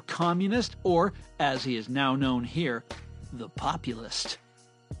socialist or communist, or, as he is now known here, the populist.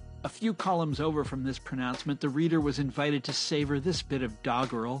 A few columns over from this pronouncement, the reader was invited to savor this bit of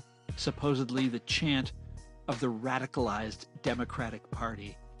doggerel, supposedly the chant of the radicalized Democratic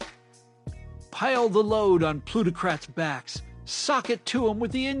Party. Pile the load on plutocrats' backs, sock it to 'em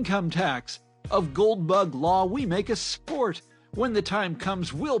with the income tax. Of gold-bug law we make a sport. When the time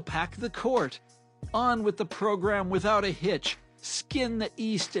comes, we'll pack the court. On with the program without a hitch. Skin the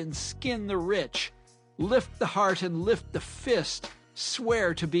East and skin the rich. Lift the heart and lift the fist.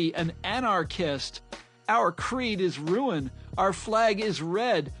 Swear to be an anarchist. Our creed is ruin. Our flag is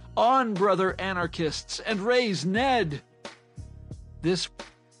red. On, brother anarchists, and raise Ned. This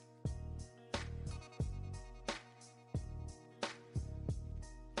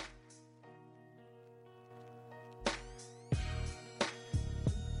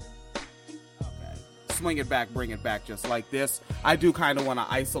swing it back, bring it back just like this. I do kind of want to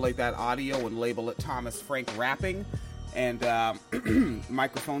isolate that audio and label it Thomas Frank rapping, and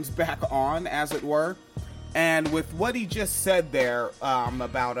microphones back on, as it were. And with what he just said there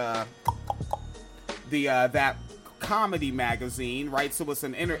about that comedy magazine, right? So it's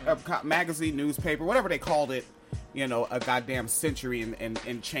an magazine, newspaper, whatever they called it, you know, a goddamn century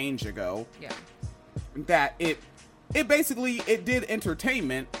and change ago. Yeah. That it basically did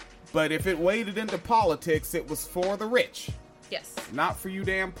entertainment. But if it waded into politics, it was for the rich. Yes. Not for you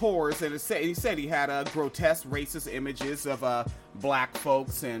damn poors. And he said he had grotesque racist images of black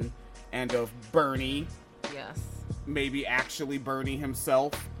folks and of Bernie. Yes. Maybe actually Bernie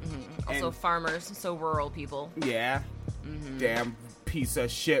himself. Mm-hmm. Also farmers, so rural people. Yeah. Mm-hmm. Damn piece of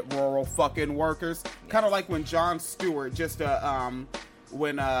shit rural fucking workers. Yes. Kind of like when Jon Stewart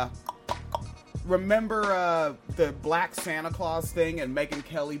remember the Black Santa Claus thing and Megyn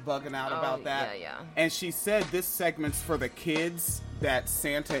Kelly bugging out about that? Yeah. And she said this segment's for the kids, that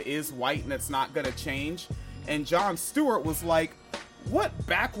Santa is white and it's not gonna change. And Jon Stewart was like, what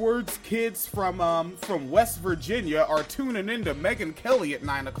backwards kids from West Virginia are tuning into Megyn Kelly at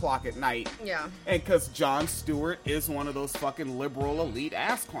 9 o'clock at night? Yeah. And because Jon Stewart is one of those fucking liberal elite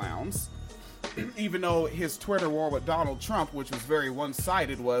ass clowns. Even though his Twitter war with Donald Trump, which was very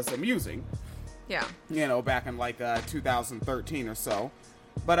one-sided, was amusing. Yeah. You know, back in like 2013 or so.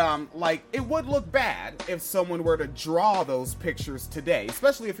 But like, it would look bad if someone were to draw those pictures today,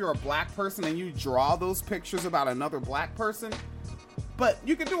 especially if you're a black person and you draw those pictures about another black person. But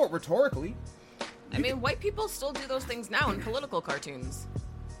you can do it rhetorically. I mean, white people still do those things now in political cartoons.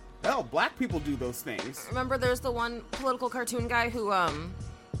 Hell, black people do those things. Remember, there's the one political cartoon guy who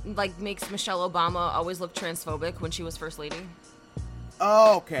like makes Michelle Obama always look transphobic when she was first lady.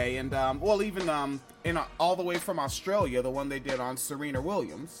 Oh, okay, and well, even in all the way from Australia, the one they did on Serena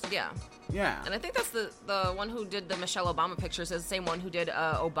Williams. Yeah. And I think that's the one who did the Michelle Obama pictures is the same one who did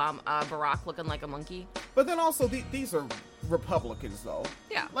Barack looking like a monkey. But then also these are Republicans, though.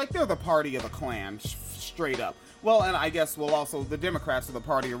 Yeah. Like, they're the party of the Klan, straight up. Well, and I guess also the Democrats are the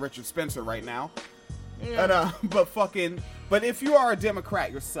party of Richard Spencer right now. Yeah. But if you are a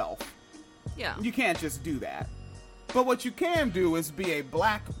Democrat yourself, Yeah. you can't just do that. But what you can do is be a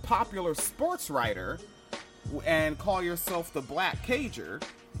black popular sports writer and call yourself the Black Cager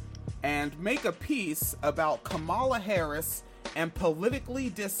and make a piece about Kamala Harris and politically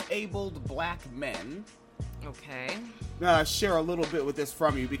disabled black men. Okay. Share a little bit with this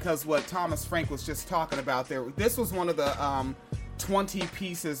from you, because what Thomas Frank was just talking about there, this was one of the 20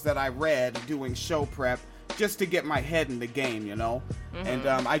 pieces that I read doing show prep just to get my head in the game, you know? And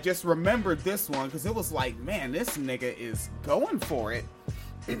I just remembered this one because it was like, man, this nigga is going for it.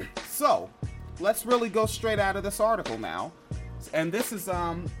 So, let's really go straight out of this article now. And this is,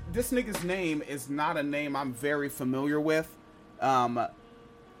 this nigga's name is not a name I'm very familiar with.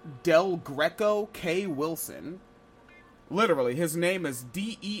 Del Greco K. Wilson. Literally, his name is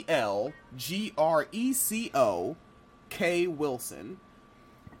Delgreco K. Wilson.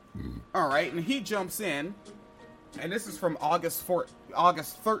 Alright, and he jumps in, and this is from August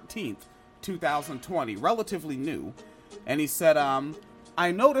 13th, 2020, relatively new. And he said,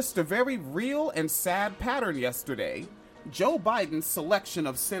 I noticed a very real and sad pattern yesterday. Joe Biden's selection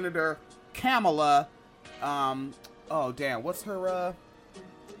of Senator Kamala, oh damn, what's her,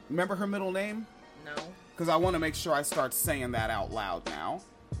 remember her middle name? No. Because I want to make sure I start saying that out loud now.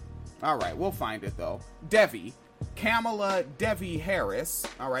 Alright, we'll find it though. Devi. Kamala Devi Harris.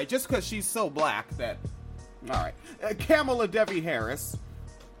 Alright, just because she's so black that... Alright. Kamala Devi Harris,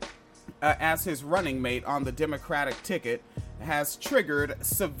 as his running mate on the Democratic ticket, has triggered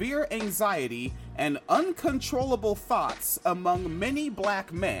severe anxiety and uncontrollable thoughts among many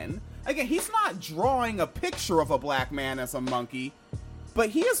black men. Again, he's not drawing a picture of a black man as a monkey, but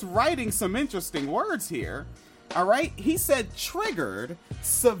he is writing some interesting words here. Alright, he said triggered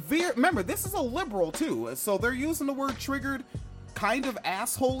severe. Remember, this is a liberal too, so they're using the word triggered kind of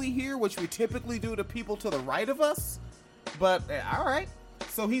assholey here, which we typically do to people to the right of us. But alright,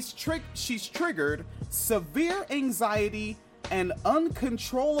 so she's triggered severe anxiety and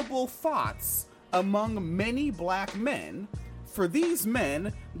uncontrollable thoughts among many black men. For these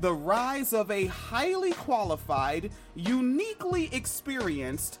men, the rise of a highly qualified, uniquely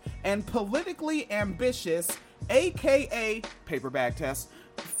experienced, and politically ambitious, aka paper bag test,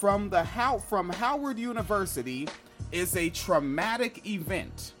 from Howard University is a traumatic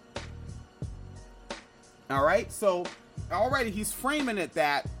event. Alright, so already he's framing it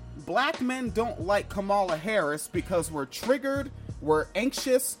that black men don't like Kamala Harris because we're triggered, we're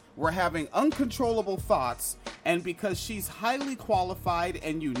anxious, we're having uncontrollable thoughts, and because she's highly qualified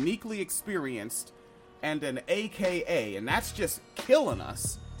and uniquely experienced, and an AKA, and that's just killing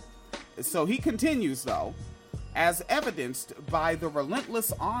us. So he continues though, as evidenced by the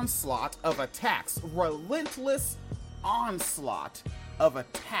relentless onslaught of attacks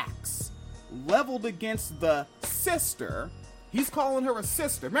leveled against the sister. He's calling her a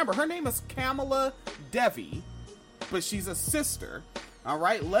sister. Remember, her name is Kamala Devi, but she's a sister.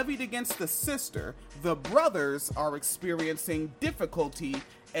 Alright, levied against the sister, the brothers are experiencing difficulty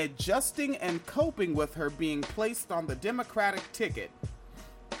adjusting and coping with her being placed on the Democratic ticket.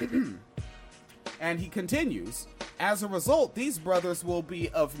 And he continues, as a result, these brothers will be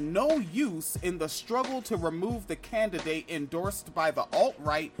of no use in the struggle to remove the candidate endorsed by the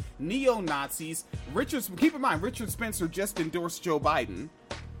alt-right neo-Nazis. Keep in mind, Richard Spencer just endorsed Joe Biden,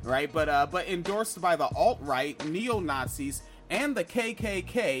 right? But endorsed by the alt-right neo-Nazis and the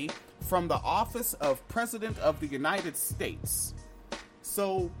KKK from the office of President of the United States.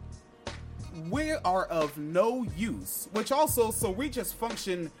 So we are of no use, which also, so we just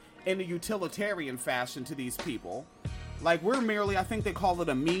function in a utilitarian fashion to these people. Like, we're merely, I think they call it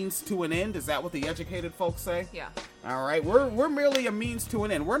a means to an end. Is that what the educated folks say? Yeah. All right, we're merely a means to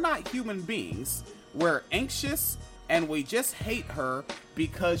an end. We're not human beings. We're anxious, and we just hate her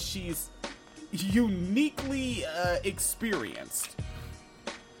because she's uniquely experienced.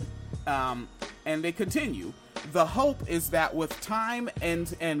 And they continue. The hope is that with time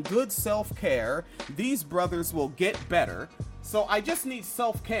and good self-care, these brothers will get better. So I just need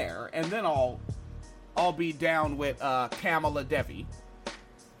self-care, and then I'll be down with Kamala Devi.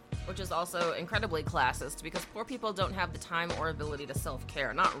 Which is also incredibly classist, because poor people don't have the time or ability to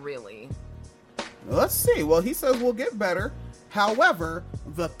self-care. Not really. Let's see. Well, he says we'll get better. However,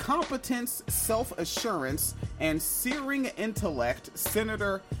 the competence, self-assurance, and searing intellect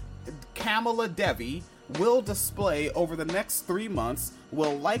Senator Kamala Devi will display over the next 3 months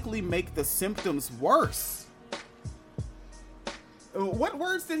will likely make the symptoms worse. What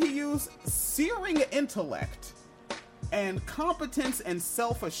words did he use? Searing intellect and competence and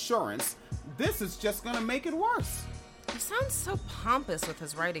self-assurance. This is just going to make it worse. sounds so pompous with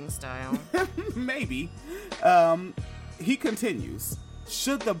his writing style. Maybe. He continues.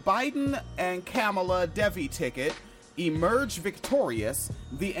 Should the Biden and Kamala Devi ticket emerge victorious,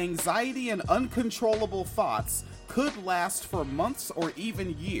 the anxiety and uncontrollable thoughts could last for months or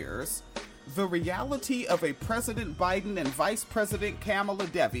even years. The reality of a President Biden and Vice President Kamala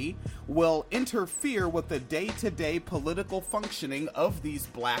Devi will interfere with the day-to-day political functioning of these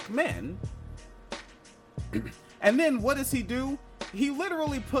black men. And then what does he do? He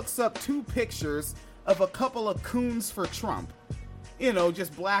literally puts up 2 pictures of a couple of coons for Trump. You know,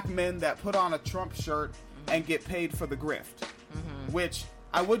 just black men that put on a Trump shirt and get paid for the grift. Which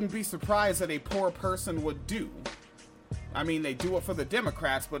I wouldn't be surprised that a poor person would do. I mean, they do it for the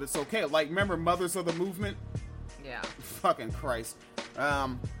Democrats, but it's okay. Like, remember Mothers of the Movement? Yeah. Fucking Christ.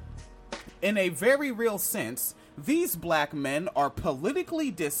 In a very real sense, these black men are politically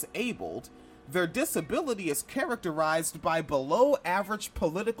disabled. Their disability is characterized by below average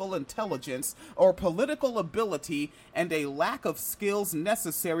political intelligence or political ability and a lack of skills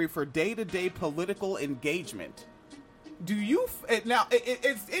necessary for day-to-day political engagement. Do you... Now,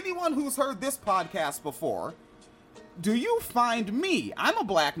 it's anyone who's heard this podcast before... Do you find me? I'm a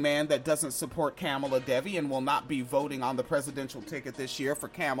black man that doesn't support Kamala Devi and will not be voting on the presidential ticket this year for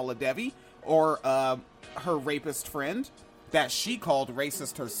Kamala Devi or her rapist friend that she called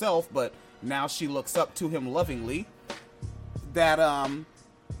racist herself, but now she looks up to him lovingly. That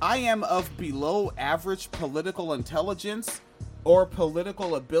I am of below average political intelligence or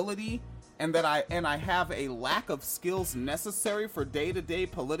political ability, and that I have a lack of skills necessary for day-to-day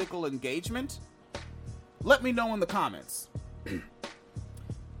political engagement. Let me know in the comments.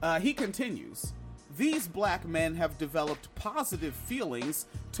 He continues. These black men have developed positive feelings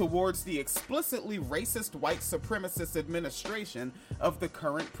towards the explicitly racist white supremacist administration of the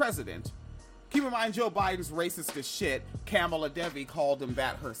current president. Keep in mind, Joe Biden's racist as shit. Kamala Devi called him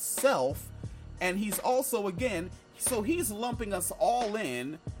that herself. And he's also, again, so he's lumping us all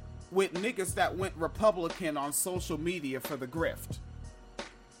in with niggas that went Republican on social media for the grift.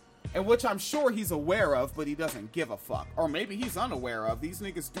 And which I'm sure he's aware of, but he doesn't give a fuck. Or maybe he's unaware of. These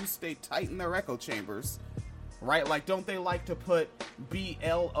niggas do stay tight in their echo chambers. Right? Like, don't they like to put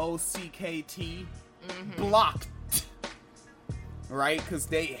B-L-O-C-K-T? Blocked. Right? Because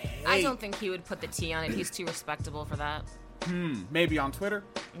they hate... I don't think he would put the T on it. He's too respectable for that. Maybe on Twitter?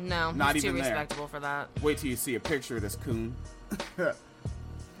 No, Not he's even too there. respectable for that. Wait till you see a picture of this coon.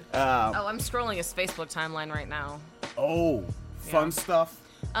 I'm scrolling his Facebook timeline right now. Oh, fun stuff.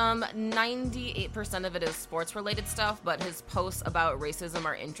 98% of it is sports-related stuff, but his posts about racism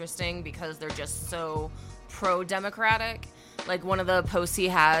are interesting because they're just so pro-democratic. Like, one of the posts he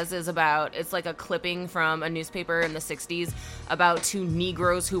has is about, it's like a clipping from a newspaper in the 60s about 2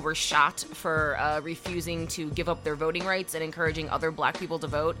 Negroes who were shot for refusing to give up their voting rights and encouraging other black people to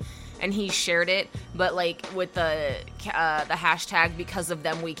vote. And he shared it, but like with the hashtag "because of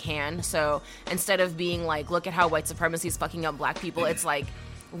them we can." So instead of being like, look at how white supremacy is fucking up black people, it's like,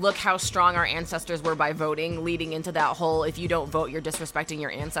 look how strong our ancestors were by voting, leading into that whole if you don't vote, you're disrespecting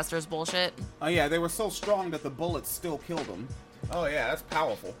your ancestors bullshit. Oh yeah, they were so strong that the bullets still killed them. Oh yeah, that's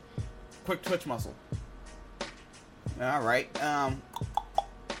powerful. Quick twitch muscle. All right.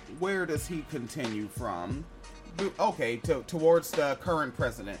 Where does he continue from? Okay, towards the current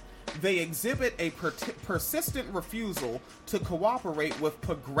president. They exhibit a persistent refusal to cooperate with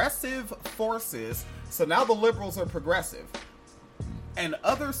progressive forces. So now the liberals are progressive. And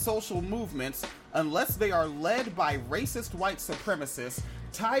other social movements, unless they are led by racist white supremacists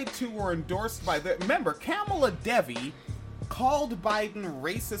tied to or endorsed by the... Remember, Kamala Devi called Biden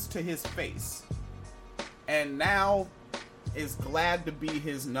racist to his face. And now is glad to be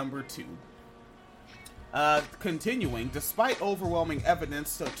his number 2. Continuing, despite overwhelming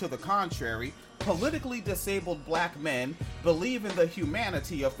evidence to the contrary, politically disabled black men believe in the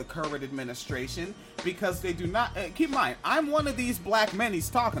humanity of the current administration because they do not... keep in mind, I'm one of these black men he's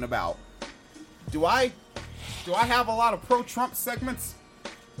talking about. Do I have a lot of pro-Trump segments?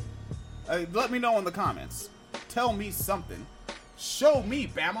 Let me know in the comments. Tell me something. Show me,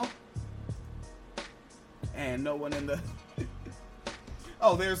 Bama. And no one in the...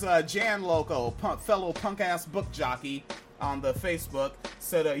 Oh, there's Jan Loco, fellow punk-ass book jockey on the Facebook,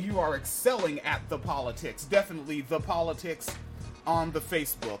 said you are excelling at the politics. Definitely the politics on the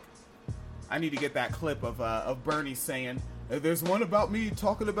Facebook. I need to get that clip of Bernie saying, there's one about me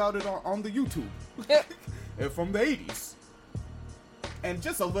talking about it on the YouTube. From the 80s. And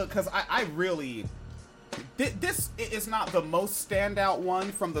just a look, because I really... This is not the most standout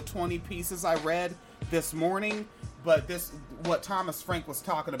one from the 20 pieces I read this morning, but what Thomas Frank was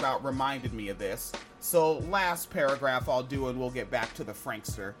talking about reminded me of this. So last paragraph I'll do, and we'll get back to the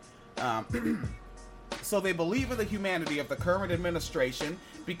Frankster. So they believe in the humanity of the current administration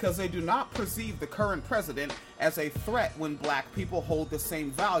because they do not perceive the current president as a threat when black people hold the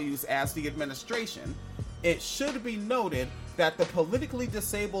same values as the administration. It should be noted that the politically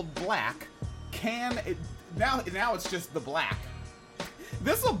disabled black now it's just the black.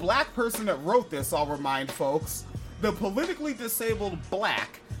 This is a black person that wrote this, I'll remind folks. The politically disabled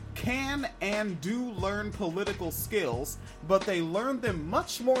black can and do learn political skills, but they learn them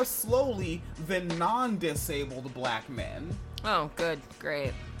much more slowly than non-disabled black men. Oh, good.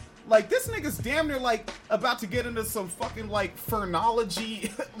 Great. Like, this nigga's damn near, like, about to get into some fucking, like,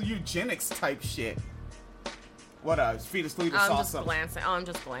 phrenology, eugenics type shit. What, Fetus Leader saw something. I'm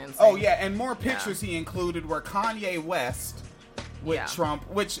just glancing. Oh, yeah, and more pictures he included were Kanye West with Trump,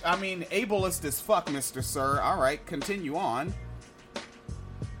 which, I mean, ableist as fuck, Mr. Sir. All right, continue on.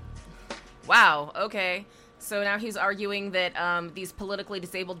 Wow, okay. So now he's arguing that these politically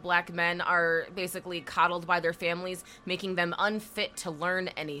disabled black men are basically coddled by their families, making them unfit to learn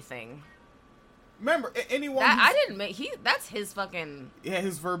anything. Remember, anyone that's his fucking... Yeah,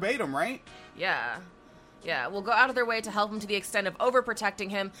 his verbatim, right? Yeah. Yeah, will go out of their way to help him to the extent of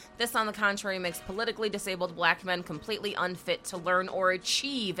overprotecting him. This, on the contrary, makes politically disabled black men completely unfit to learn or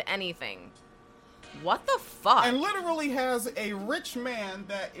achieve anything. What the fuck? And literally has a rich man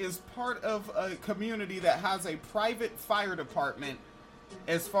that is part of a community that has a private fire department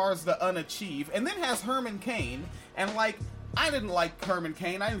as far as the unachieved, and then has Herman Cain, and like, I didn't like Herman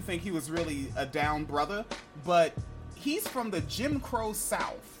Cain. I didn't think he was really a down brother, but he's from the Jim Crow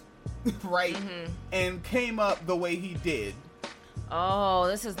South. Right? Mm-hmm. And came up the way he did. Oh,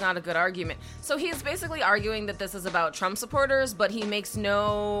 this is not a good argument. So he's basically arguing that this is about Trump supporters, but he makes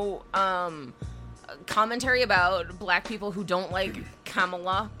no commentary about black people who don't like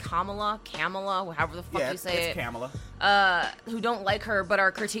Kamala, however the fuck you say it. Kamala. Who don't like her but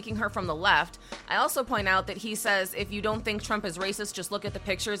are critiquing her from the left. I also point out that he says if you don't think Trump is racist, just look at the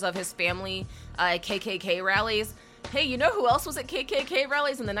pictures of his family at KKK rallies. Hey, you know who else was at KKK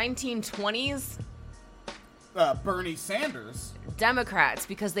rallies in the 1920s? Bernie Sanders. Democrats,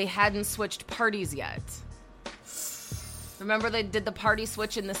 because they hadn't switched parties yet. Remember they did the party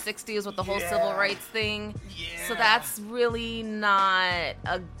switch in the 60s with the whole civil rights thing? Yeah. So that's really not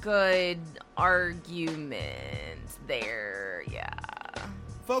a good argument there, yeah.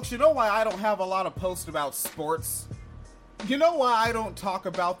 Folks, you know why I don't have a lot of posts about sports? You know why I don't talk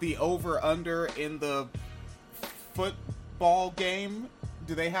about the over-under in the football game?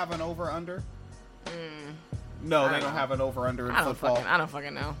 Do they have an over-under? No, they don't have an over-under in football. I don't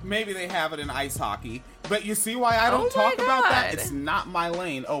fucking know. Maybe they have it in ice hockey. But you see why I don't talk about that? It's not my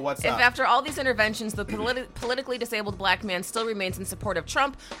lane. Oh, what's up? If after all these interventions, the politically disabled black man still remains in support of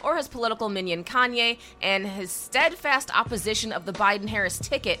Trump or his political minion Kanye and his steadfast opposition of the Biden-Harris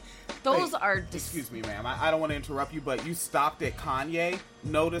ticket, those are... Excuse me, ma'am. I don't want to interrupt you, but you stopped at Kanye.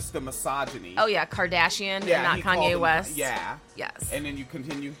 Notice the misogyny. Oh, yeah, Kardashian and not Kanye West. Yeah. Yes. And then you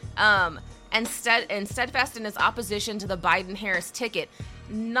continue. And steadfast in his opposition to the Biden-Harris ticket.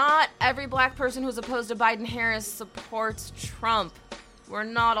 Not every black person who's opposed to Biden-Harris supports Trump. We're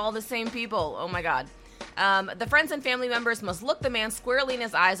not all the same people. Oh my God. The friends and family members must look the man squarely in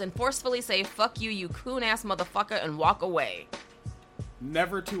his eyes and forcefully say, "Fuck you, you coon-ass motherfucker," and walk away.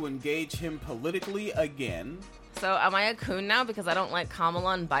 Never to engage him politically again. So am I a coon now because I don't like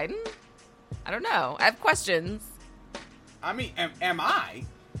Kamala and Biden? I don't know. I have questions. I mean, am I?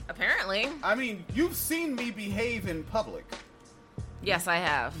 Apparently. I mean, you've seen me behave in public. Yes, I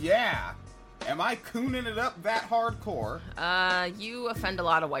have. Yeah. Am I cooning it up that hardcore? You offend a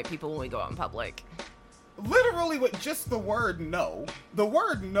lot of white people when we go out in public. Literally with just the word no. The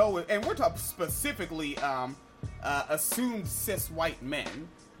word no, and we're talking specifically assumed cis white men.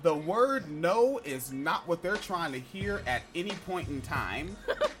 The word no is not what they're trying to hear at any point in time.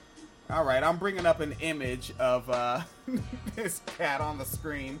 All right, I'm bringing up an image of this cat on the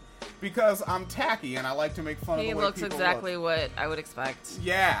screen because I'm tacky and I like to make fun of the way people look. He looks exactly what I would expect.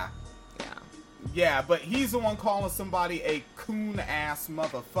 Yeah. Yeah, but he's the one calling somebody a coon-ass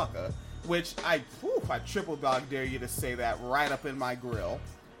motherfucker, which I triple dog dare you to say that right up in my grill.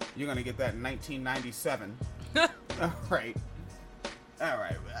 You're going to get that in 1997. All right.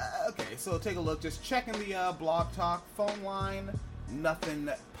 Okay, so take a look. Just checking the Blog Talk phone line. Nothing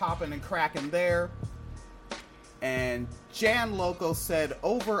popping and cracking there. And Jan Loco said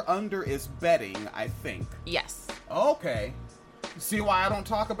over-under is betting, I think. Yes. Okay. See why I don't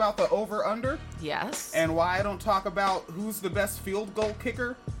talk about the over-under? Yes. And why I don't talk about who's the best field goal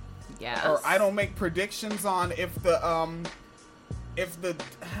kicker? Yes. Or I don't make predictions on if the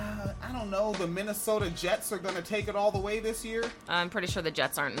I don't know, the Minnesota Jets are going to take it all the way this year. I'm pretty sure the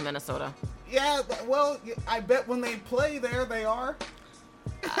Jets aren't in Minnesota. Yeah, well, I bet when they play there, they are.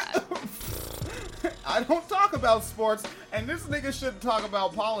 I don't talk about sports, and this nigga shouldn't talk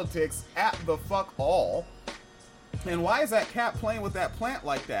about politics at the fuck all. And why is that cat playing with that plant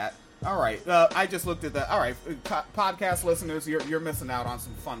like that? All right, I just looked at that. All right, podcast listeners, you're missing out on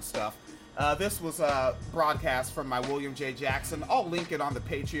some fun stuff. This was a broadcast from my William J. Jackson. I'll link it on the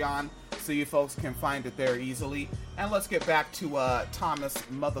Patreon so you folks can find it there easily. And let's get back to Thomas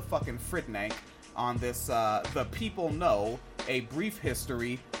motherfucking Fridnank on this The People Know, A Brief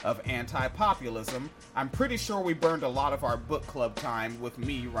History of Anti-Populism. I'm pretty sure we burned a lot of our book club time with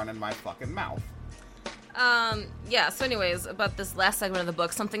me running my fucking mouth. Yeah, so anyways, about this last segment of the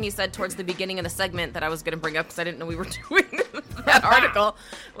book, something he said towards the beginning of the segment that I was going to bring up because I didn't know we were doing that article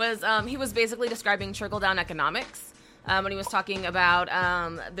was he was basically describing trickle-down economics. When he was talking about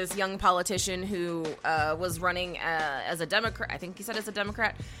this young politician who was running as a Democrat, I think he said as a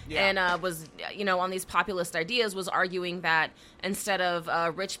Democrat, yeah. And was, on these populist ideas, was arguing that instead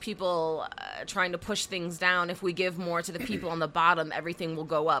of rich people trying to push things down, if we give more to the people on the bottom, everything will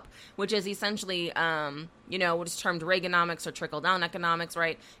go up, which is essentially, what is termed Reaganomics or trickle-down economics,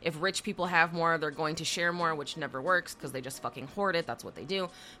 right? If rich people have more, they're going to share more, which never works because they just fucking hoard it. That's what they do.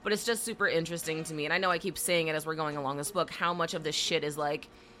 But it's just super interesting to me. And I know I keep saying it as we're going along this book, how much of this shit is like,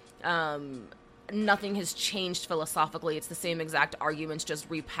 nothing has changed philosophically. It's the same exact arguments, just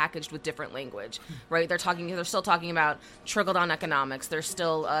repackaged with different language, right? They're still talking about trickle-down economics. They're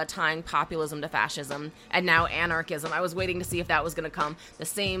still tying populism to fascism, and now anarchism. I was waiting to see if that was going to come. The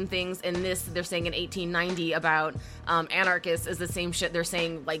same things in this, they're saying in 1890 about anarchists is the same shit they're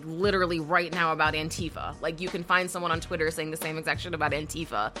saying, like, literally right now about Antifa. Like, you can find someone on Twitter saying the same exact shit about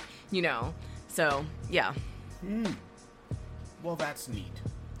Antifa, So, yeah. Well, that's neat.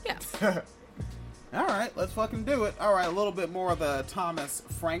 Yes. All right, let's fucking do it. All right, a little bit more of the Thomas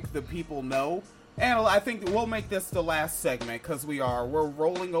Frank, The People Know. And I think we'll make this the last segment because we're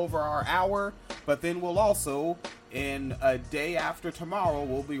rolling over our hour, but then we'll also, in a day after tomorrow,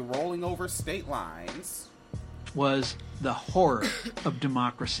 we'll be rolling over state lines. Was the horror of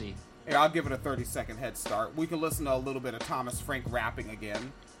democracy. Here, I'll give it a 30-second head start. We can listen to a little bit of Thomas Frank rapping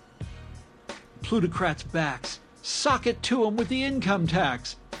again. Plutocrats' backs. Sock it to 'em with the income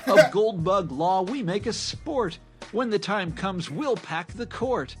tax. Of gold bug law we make a sport. When the time comes, we'll pack the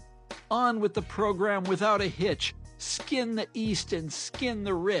court. On with the program without a hitch. Skin the East and skin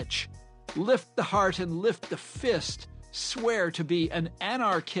the rich. Lift the heart and lift the fist. Swear to be an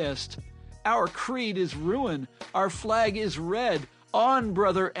anarchist. Our creed is ruin. Our flag is red. On,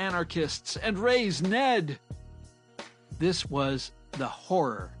 brother anarchists, and raise Ned. This was the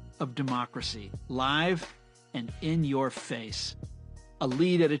horror of democracy. Live and in your face. A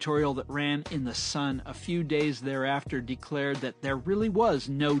lead editorial that ran in The Sun a few days thereafter declared that there really was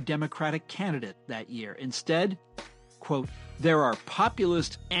no Democratic candidate that year. Instead, quote, there are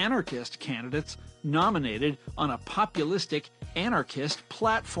populist anarchist candidates nominated on a populistic anarchist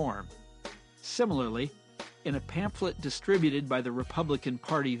platform. Similarly, in a pamphlet distributed by the Republican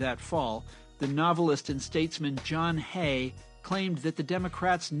Party that fall, the novelist and statesman John Hay claimed that the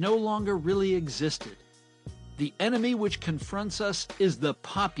Democrats no longer really existed. The enemy which confronts us is the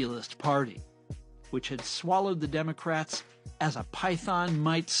Populist Party, which had swallowed the Democrats as a python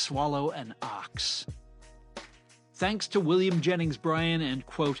might swallow an ox. Thanks to William Jennings Bryan and,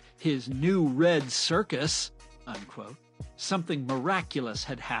 quote, his new red circus, unquote, something miraculous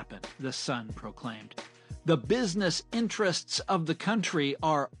had happened, the Sun proclaimed. The business interests of the country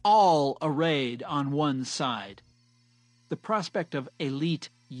are all arrayed on one side. The prospect of elite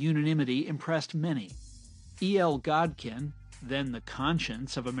unanimity impressed many. E.L. Godkin, then the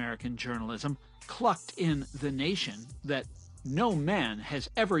conscience of American journalism, clucked in The Nation that no man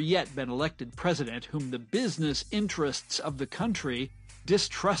has ever yet been elected president whom the business interests of the country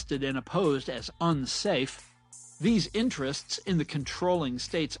distrusted and opposed as unsafe. These interests in the controlling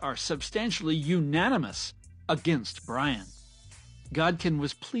states are substantially unanimous against Bryan. Godkin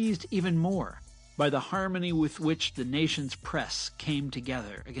was pleased even more by the harmony with which the nation's press came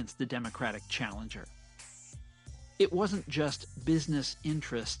together against the Democratic challenger. It wasn't just business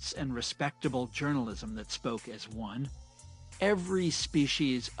interests and respectable journalism that spoke as one. Every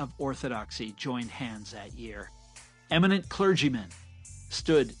species of orthodoxy joined hands that year. Eminent clergymen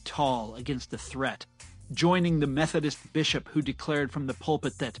stood tall against the threat, joining the Methodist bishop who declared from the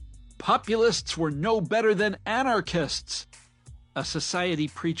pulpit that populists were no better than anarchists. A society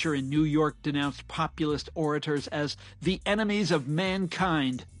preacher in New York denounced populist orators as the enemies of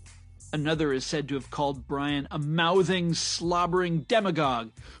mankind. Another is said to have called Bryan a mouthing, slobbering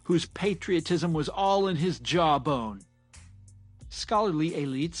demagogue whose patriotism was all in his jawbone. Scholarly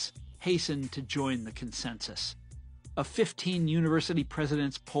elites hastened to join the consensus. Of 15 university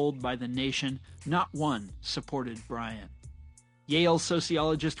presidents polled by The Nation, not one supported Bryan. Yale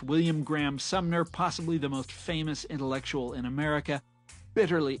sociologist William Graham Sumner, possibly the most famous intellectual in America,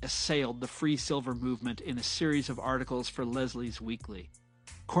 bitterly assailed the Free Silver movement in a series of articles for Leslie's Weekly.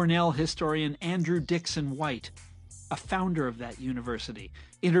 Cornell historian Andrew Dixon White, a founder of that university,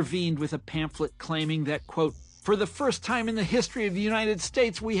 intervened with a pamphlet claiming that, quote, "For the first time in the history of the United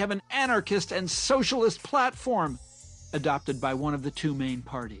States, we have an anarchist and socialist platform," adopted by one of the two main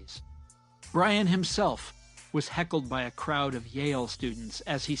parties. Bryan himself was heckled by a crowd of Yale students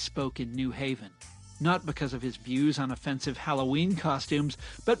as he spoke in New Haven, not because of his views on offensive Halloween costumes,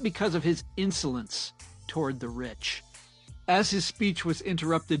 but because of his insolence toward the rich. As his speech was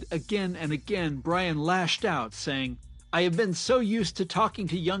interrupted again and again, Bryan lashed out, saying, "I have been so used to talking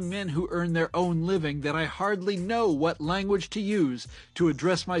to young men who earn their own living that I hardly know what language to use to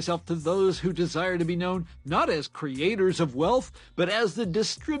address myself to those who desire to be known not as creators of wealth, but as the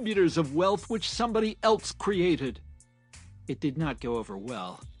distributors of wealth which somebody else created." It did not go over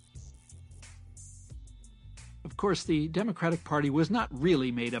well. Of course, the Democratic Party was not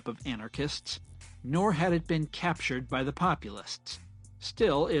really made up of anarchists, nor had it been captured by the populists.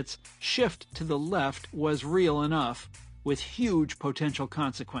 Still, its shift to the left was real enough, with huge potential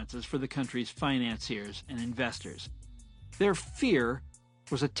consequences for the country's financiers and investors. Their fear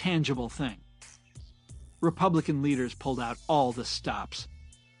was a tangible thing. Republican leaders pulled out all the stops.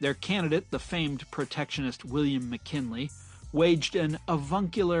 Their candidate, the famed protectionist William McKinley, waged an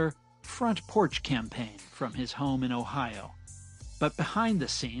avuncular front porch campaign from his home in Ohio. But behind the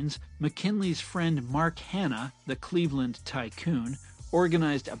scenes, McKinley's friend Mark Hanna, the Cleveland tycoon,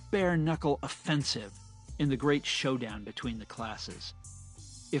 organized a bare-knuckle offensive in the great showdown between the classes.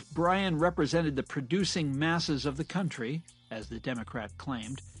 If Bryan represented the producing masses of the country, as the Democrat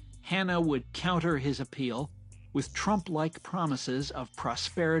claimed, Hanna would counter his appeal with Trump-like promises of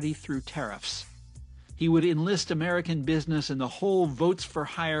prosperity through tariffs. He would enlist American business and the whole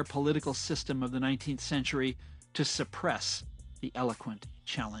votes-for-hire political system of the 19th century to suppress the eloquent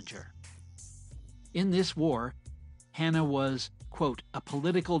challenger. In this war, Hanna was, quote, "a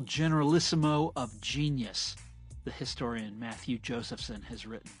political generalissimo of genius," the historian Matthew Josephson has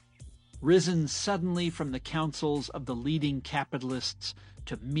written, risen suddenly from the councils of the leading capitalists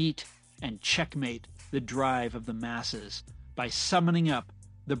to meet and checkmate the drive of the masses by summoning up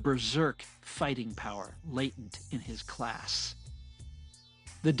the berserk fighting power latent in his class.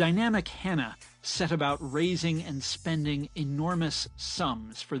 The dynamic Hanna set about raising and spending enormous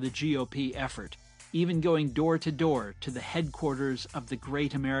sums for the GOP effort, even going door to door to the headquarters of the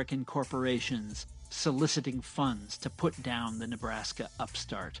great American corporations, soliciting funds to put down the Nebraska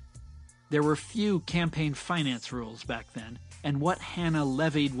upstart. There were few campaign finance rules back then, and what Hanna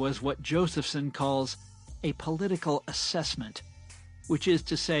levied was what Josephson calls a political assessment, which is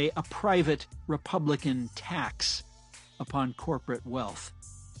to say a private Republican tax upon corporate wealth.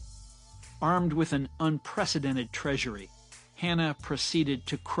 Armed with an unprecedented treasury, Hanna proceeded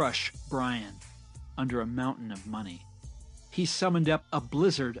to crush Bryan under a mountain of money. He summoned up a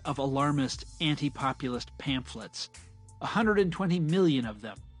blizzard of alarmist anti-populist pamphlets, 120 million of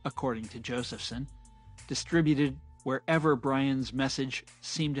them, according to Josephson, distributed wherever Bryan's message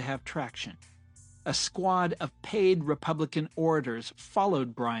seemed to have traction. A squad of paid Republican orators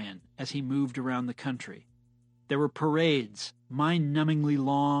followed Bryan as he moved around the country. There were parades, mind-numbingly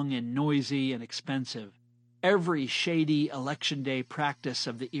long and noisy and expensive. Every shady election day practice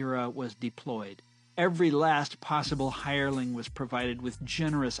of the era was deployed. Every last possible hireling was provided with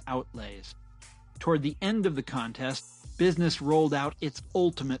generous outlays. Toward the end of the contest, business rolled out its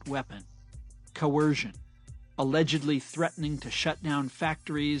ultimate weapon, coercion, allegedly threatening to shut down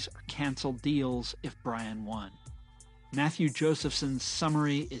factories or cancel deals if Bryan won. Matthew Josephson's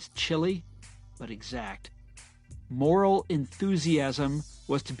summary is chilly, but exact. Moral enthusiasm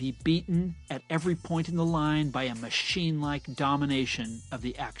was to be beaten at every point in the line by a machine-like domination of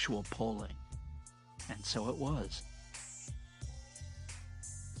the actual polling. And so it was.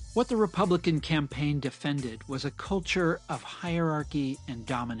 What the Republican campaign defended was a culture of hierarchy and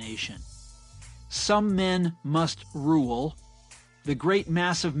domination. Some men must rule. The great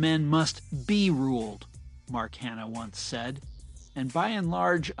mass of men must be ruled, Mark Hanna once said. And by and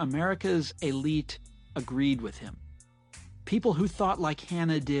large, America's elite agreed with him. People who thought like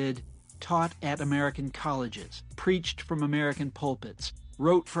Hanna did taught at American colleges, preached from American pulpits,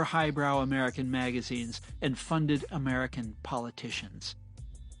 wrote for highbrow American magazines, and funded American politicians.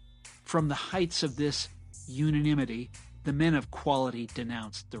 From the heights of this unanimity, the men of quality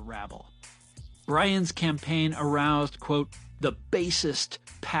denounced the rabble. Bryan's campaign aroused, quote, the basest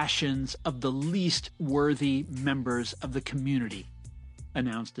passions of the least worthy members of the community,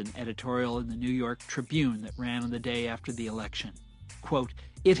 announced an editorial in the New York Tribune that ran on the day after the election. Quote,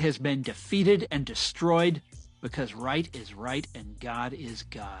 it has been defeated and destroyed because right is right and God is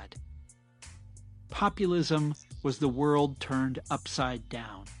God. Populism was the world turned upside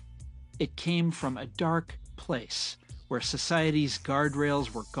down. It came from a dark place where society's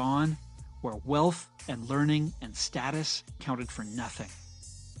guardrails were gone, where wealth and learning and status counted for nothing.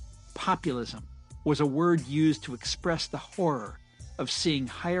 Populism was a word used to express the horror of seeing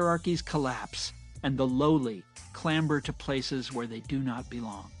hierarchies collapse and the lowly clamber to places where they do not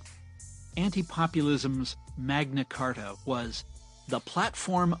belong. Anti-populism's Magna Carta was The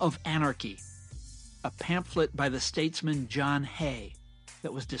Platform of Anarchy, a pamphlet by the statesman John Hay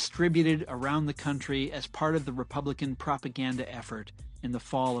that was distributed around the country as part of the Republican propaganda effort in the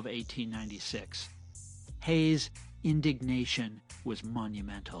fall of 1896. Hay's indignation was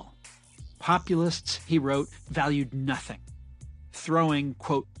monumental. Populists, he wrote, valued nothing, throwing,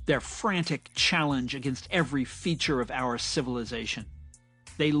 quote, their frantic challenge against every feature of our civilization.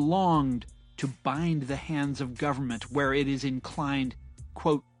 They longed to bind the hands of government where it is inclined,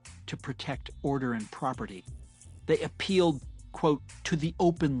 quote, to protect order and property. They appealed, quote, to the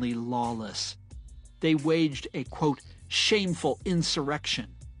openly lawless. They waged a, quote, shameful insurrection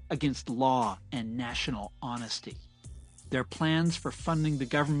against law and national honesty. Their plans for funding the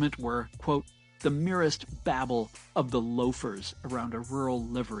government were, quote, the merest babble of the loafers around a rural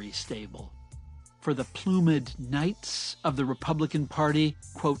livery stable. For the plumed knights of the Republican Party,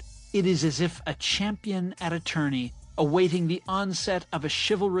 quote, it is as if a champion at a tourney awaiting the onset of a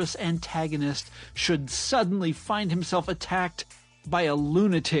chivalrous antagonist should suddenly find himself attacked by a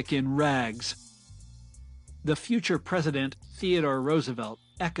lunatic in rags. The future president, Theodore Roosevelt,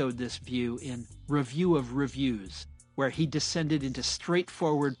 echoed this view in Review of Reviews, where he descended into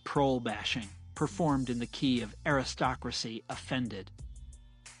straightforward prole bashing, performed in the key of aristocracy offended.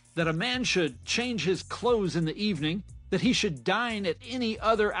 That a man should change his clothes in the evening, that he should dine at any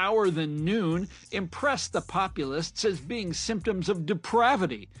other hour than noon, impressed the populists as being symptoms of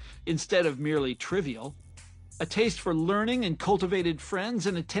depravity instead of merely trivial. A taste for learning and cultivated friends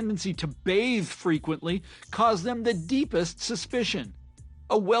and a tendency to bathe frequently caused them the deepest suspicion.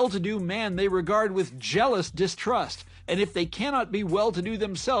 A well-to-do man they regard with jealous distrust, and if they cannot be well-to-do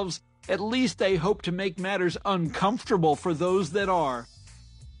themselves, at least they hope to make matters uncomfortable for those that are.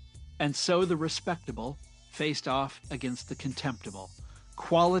 And so the respectable faced off against the contemptible.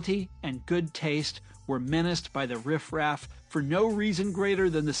 Quality and good taste were menaced by the riffraff for no reason greater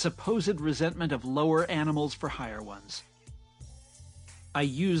than the supposed resentment of lower animals for higher ones. I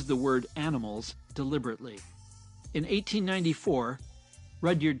use the word animals deliberately. In 1894,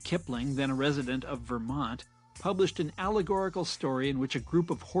 Rudyard Kipling, then a resident of Vermont, published an allegorical story in which a group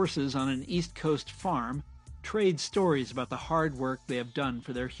of horses on an East Coast farm trade stories about the hard work they have done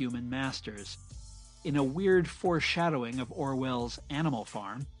for their human masters. In a weird foreshadowing of Orwell's Animal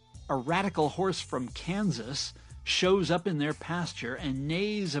Farm, a radical horse from Kansas shows up in their pasture and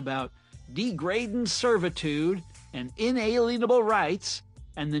neighs about degrading servitude and inalienable rights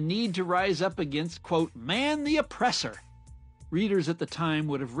and the need to rise up against, quote, man the oppressor. Readers at the time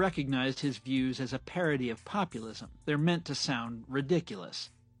would have recognized his views as a parody of populism. They're meant to sound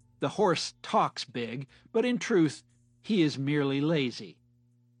ridiculous. The horse talks big, but in truth, he is merely lazy.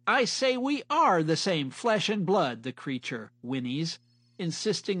 I say we are the same flesh and blood, the creature whinnies,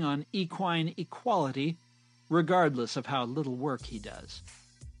 insisting on equine equality, regardless of how little work he does.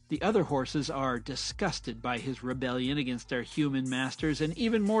 The other horses are disgusted by his rebellion against their human masters, and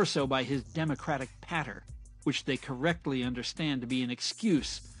even more so by his democratic patter, which they correctly understand to be an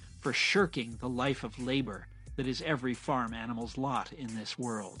excuse for shirking the life of labor that is every farm animal's lot in this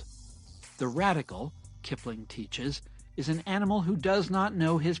world. The radical, Kipling teaches, is an animal who does not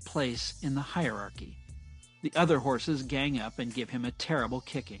know his place in the hierarchy. The other horses gang up and give him a terrible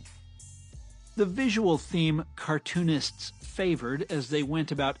kicking. The visual theme cartoonists favored as they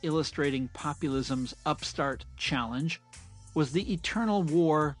went about illustrating populism's upstart challenge was the eternal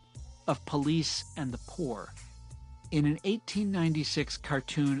war of police and the poor. In an 1896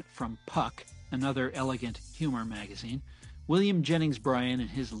 cartoon from Puck, another elegant humor magazine, William Jennings Bryan and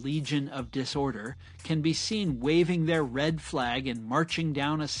his Legion of Disorder can be seen waving their red flag and marching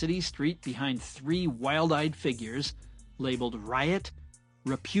down a city street behind three wild-eyed figures labeled Riot,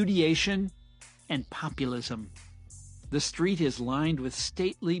 Repudiation, and Populism. The street is lined with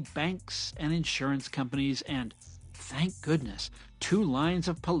stately banks and insurance companies and thank goodness, 2 lines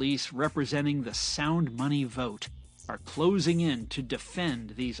of police representing the sound money vote are closing in to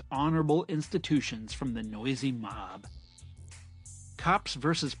defend these honorable institutions from the noisy mob. Cops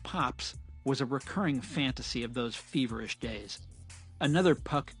versus Pops was a recurring fantasy of those feverish days. Another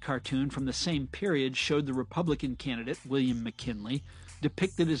Puck cartoon from the same period showed the Republican candidate, William McKinley,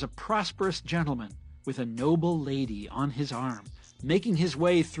 depicted as a prosperous gentleman with a noble lady on his arm, making his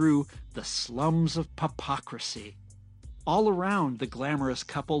way through the slums of popocracy. All around the glamorous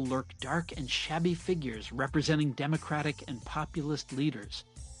couple lurk dark and shabby figures representing Democratic and populist leaders.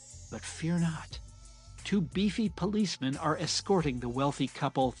 But fear not. 2 beefy policemen are escorting the wealthy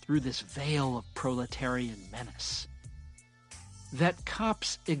couple through this veil of proletarian menace. That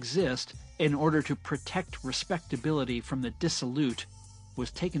cops exist in order to protect respectability from the dissolute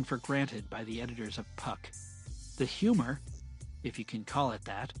was taken for granted by the editors of Puck. The humor, if you can call it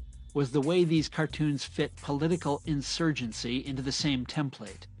that, was the way these cartoons fit political insurgency into the same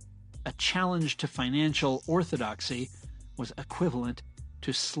template. A challenge to financial orthodoxy was equivalent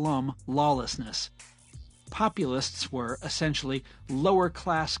to slum lawlessness. Populists were essentially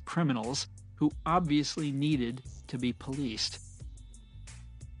lower-class criminals who obviously needed to be policed.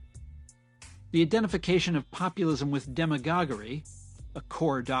 The identification of populism with demagoguery, a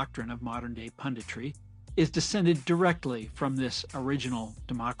core doctrine of modern-day punditry, is descended directly from this original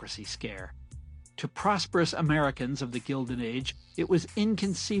democracy scare. To prosperous Americans of the Gilded Age, it was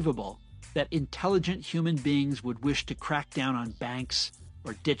inconceivable that intelligent human beings would wish to crack down on banks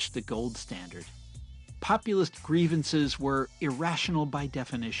or ditch the gold standard. Populist grievances were irrational by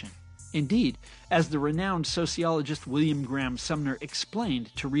definition. Indeed, as the renowned sociologist William Graham Sumner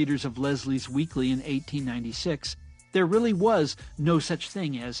explained to readers of Leslie's Weekly in 1896, there really was no such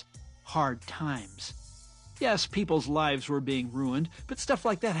thing as hard times. Yes, people's lives were being ruined, but stuff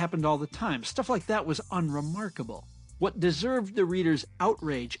like that happened all the time. Stuff like that was unremarkable. What deserved the reader's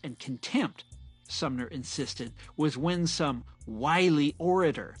outrage and contempt, Sumner insisted, was when some wily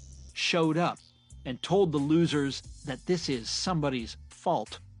orator showed up and told the losers that this is somebody's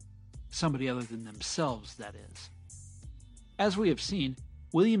fault. Somebody other than themselves, that is. As we have seen,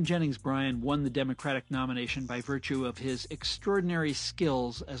 William Jennings Bryan won the Democratic nomination by virtue of his extraordinary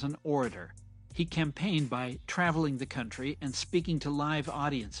skills as an orator. He campaigned by traveling the country and speaking to live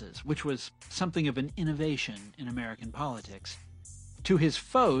audiences, which was something of an innovation in American politics. To his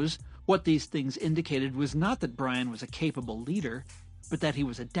foes, what these things indicated was not that Bryan was a capable leader, but that he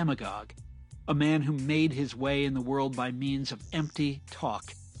was a demagogue, a man who made his way in the world by means of empty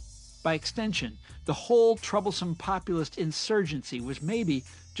talk. By extension, the whole troublesome populist insurgency was maybe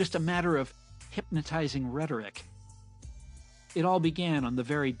just a matter of hypnotizing rhetoric. It all began on the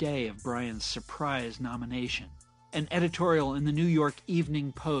very day of Bryan's surprise nomination. An editorial in the New York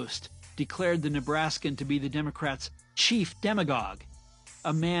Evening Post declared the Nebraskan to be the Democrats' chief demagogue,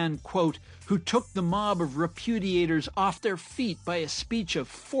 a man, quote, who took the mob of repudiators off their feet by a speech of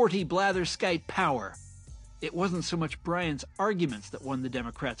 40 blatherskite power. It wasn't so much Bryan's arguments that won the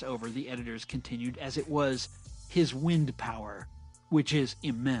Democrats over, the editors continued, as it was his wind power, which is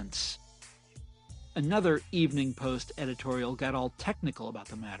immense. Another Evening Post editorial got all technical about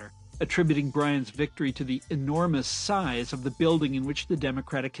the matter, attributing Bryan's victory to the enormous size of the building in which the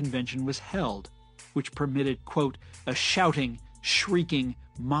Democratic Convention was held, which permitted, quote, a shouting, shrieking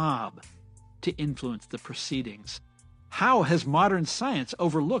mob to influence the proceedings. How has modern science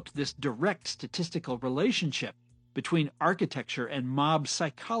overlooked this direct statistical relationship between architecture and mob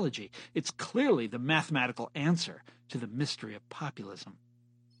psychology? It's clearly the mathematical answer to the mystery of populism.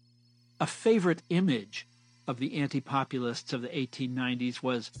 A favorite image of the anti-populists of the 1890s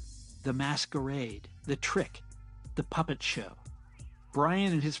was the masquerade, the trick, the puppet show.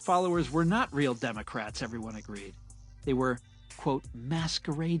 Bryan and his followers were not real Democrats, everyone agreed. They were, quote,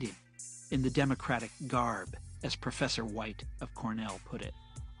 masquerading in the Democratic garb, as Professor White of Cornell put it.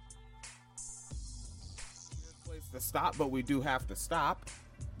 Weird place to stop, but we do have to stop.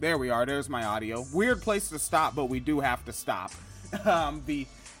 There we are. There's my audio. Weird place to stop, but we do have to stop.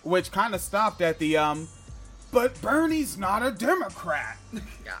 Which kind of stopped at the, but Bernie's not a Democrat.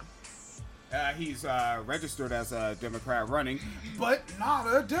 Yeah. He's registered as a Democrat running, but not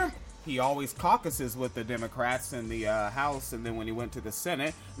a Democrat. He always caucuses with the Democrats in the House, and then when he went to the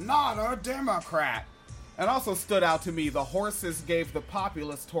Senate, not a Democrat. And also stood out to me, the horses gave the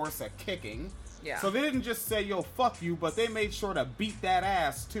populist horse a kicking. Yeah. So they didn't just say, yo, fuck you, but they made sure to beat that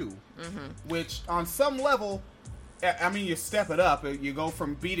ass, too. Mm-hmm. Which, on some level, I mean, you step it up. You go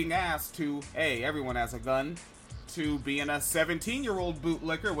from beating ass to, hey, everyone has a gun, to being a 17-year-old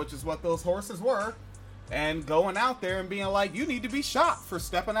bootlicker, which is what those horses were, and going out there and being like, you need to be shot for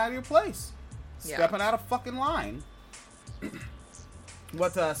stepping out of your place. Yeah. Stepping out of fucking line.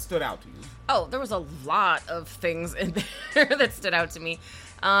 What stood out to you? Oh, there was a lot of things in there that stood out to me.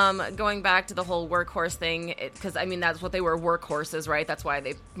 Going back to the whole workhorse thing, because, I mean, that's what they were, workhorses, right? That's why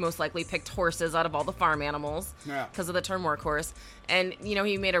they most likely picked horses out of all the farm animals, because of the term workhorse. And, you know,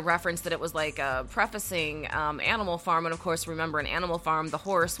 he made a reference that it was like prefacing Animal Farm. And, of course, remember in Animal Farm, the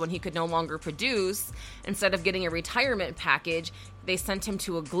horse, when he could no longer produce, instead of getting a retirement package, they sent him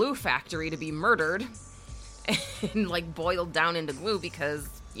to a glue factory to be murdered and, like, boiled down into glue because,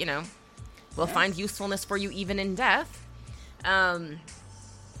 you know, we'll find usefulness for you even in death.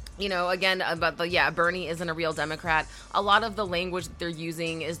 You know, again, about Bernie isn't a real Democrat. A lot of the language that they're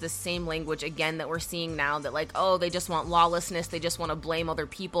using is the same language, again, that we're seeing now, that, like, oh, they just want lawlessness, they just want to blame other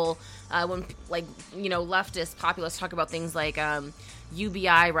people. When, like, you know, leftist populists talk about things like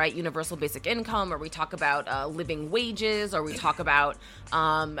UBI, right, universal basic income, or we talk about living wages, or we talk about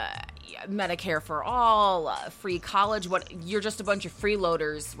Medicare for all, free college, you're just a bunch of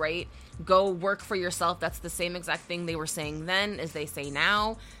freeloaders, right? Go work for yourself. That's the same exact thing they were saying then as they say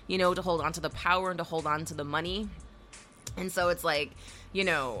now, you know, to hold on to the power and to hold on to the money. And so it's like, you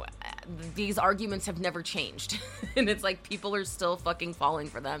know, these arguments have never changed. And it's like people are still fucking falling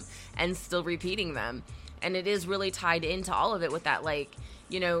for them and still repeating them. And it is really tied into all of it with that, like,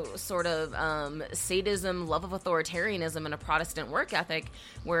 you know, sort of sadism, love of authoritarianism, and a Protestant work ethic,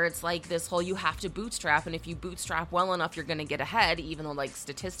 where it's like this whole you have to bootstrap, and if you bootstrap well enough, you're going to get ahead, even though, like,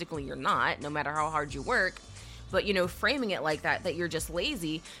 statistically you're not, no matter how hard you work. But, you know, framing it like that you're just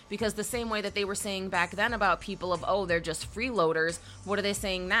lazy, because the same way that they were saying back then about people of, oh, they're just freeloaders, what are they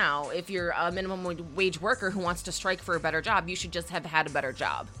saying now? If you're a minimum wage worker who wants to strike for a better job, you should just have had a better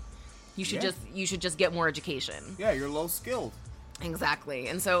job. You should just get more education. Yeah, you're low skilled. Exactly.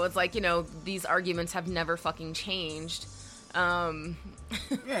 And so it's like, you know, these arguments have never fucking changed. Yeah,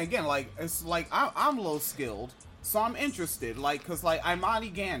 again, like, it's like I'm low skilled, so I'm interested, like, because, like, Imani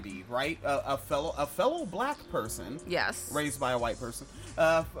Gandhi, right, a fellow black person, yes, raised by a white person,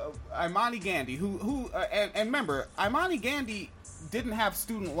 Imani Gandhi, who and remember, Imani Gandhi didn't have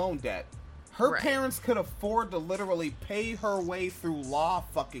student loan debt. Her parents could afford to literally pay her way through law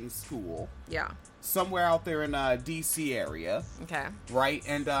fucking school. Yeah. Somewhere out there in D.C. area. Okay. Right?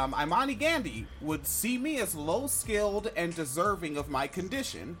 And Imani Gandhi would see me as low-skilled and deserving of my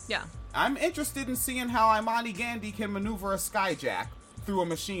condition. Yeah. I'm interested in seeing how Imani Gandhi can maneuver a skyjack through a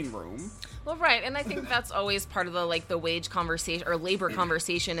machine room. Well, right, and I think that's always part of the, like, the wage conversation or labor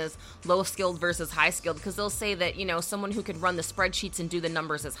conversation is low-skilled versus high-skilled, because they'll say that, you know, someone who could run the spreadsheets and do the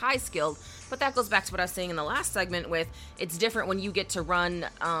numbers is high-skilled, but that goes back to what I was saying in the last segment with it's different when you get to run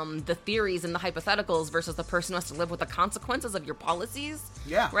the theories and the hypotheticals versus the person who has to live with the consequences of your policies.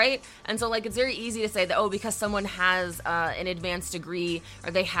 Yeah. Right? And so, like, it's very easy to say that, oh, because someone has an advanced degree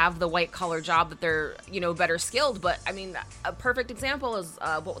or they have the white-collar job that they're, you know, better skilled, but, I mean, a perfect example is,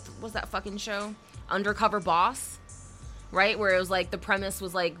 what was that fucking show? Undercover Boss, right? Where it was like the premise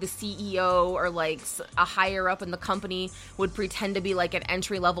was like the CEO or like a higher up in the company would pretend to be like an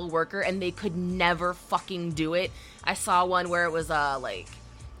entry level worker and they could never fucking do it. I saw one where it was like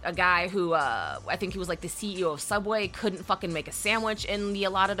a guy who I think he was like the CEO of Subway, couldn't fucking make a sandwich in the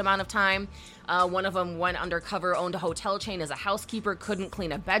allotted amount of time. One of them went undercover, owned a hotel chain as a housekeeper, couldn't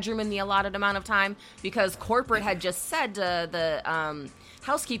clean a bedroom in the allotted amount of time because corporate had just said to the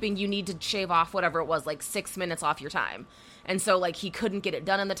housekeeping, you need to shave off whatever it was, like 6 minutes off your time. And so, like, he couldn't get it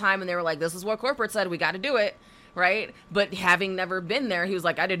done in the time, and they were like, this is what corporate said, we got to do it, right? But having never been there, he was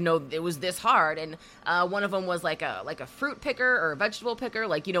like, I didn't know it was this hard. And one of them was like a fruit picker or a vegetable picker,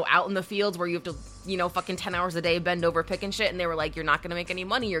 like, you know, out in the fields where you have to, you know, fucking 10 hours a day bend over picking shit, and they were like, you're not going to make any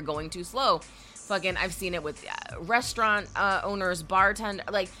money, you're going too slow. Fucking, I've seen it with restaurant owners, bartender,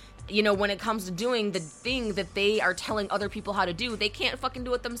 like, you know, when it comes to doing the thing that they are telling other people how to do, they can't fucking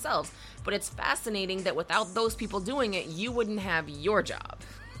do it themselves. But it's fascinating that without those people doing it, you wouldn't have your job.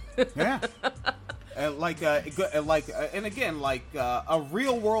 Yeah. And again, like a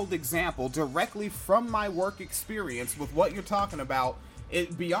real world example directly from my work experience with what you're talking about,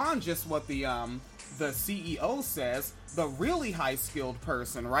 it beyond just what the CEO says, the really high-skilled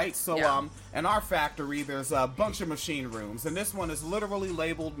person, right? So, yeah. In our factory, there's a bunch of machine rooms, and this one is literally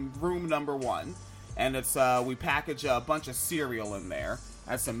labeled room number 1, and it's, we package a bunch of cereal in there.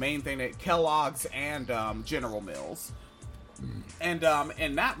 That's the main thing, that Kellogg's and, General Mills. And,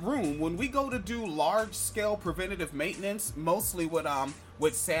 in that room, when we go to do large-scale preventative maintenance, mostly with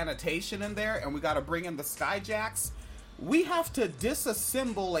sanitation in there, and we gotta bring in the skyjacks, we have to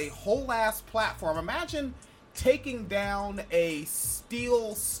disassemble a whole-ass platform. Imagine taking down a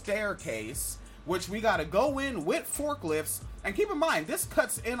steel staircase, which we got to go in with forklifts, and keep in mind, this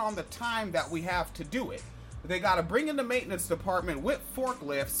cuts in on the time that we have to do it. They got to bring in the maintenance department with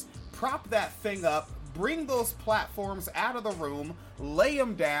forklifts, prop that thing up, bring those platforms out of the room, lay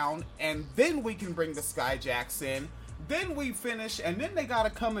them down, and then we can bring the skyjacks in. Then we finish, and then they got to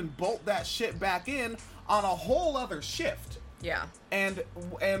come and bolt that shit back in on a whole other shift. Yeah. And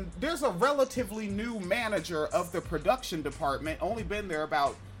there's a relatively new manager of the production department, only been there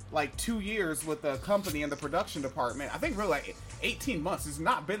about like 2 years with the company in the production department. I think really like 18 months. He's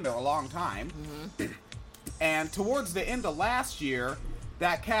not been there a long time. Mm-hmm. And towards the end of last year,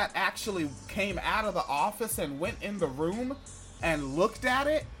 that cat actually came out of the office and went in the room and looked at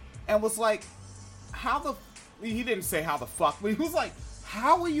it and was like, he didn't say how the fuck, but he was like,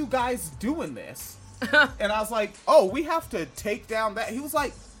 how are you guys doing this? And I was like, oh, we have to take down that. He was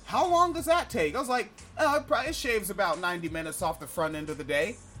like, how long does that take? I was like, oh, it shaves about 90 minutes off the front end of the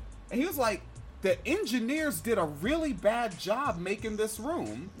day. And he was like, the engineers did a really bad job making this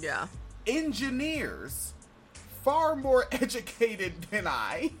room. Yeah. Engineers, far more educated than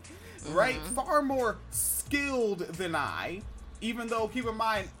I, right? Far more skilled than I, even though, keep in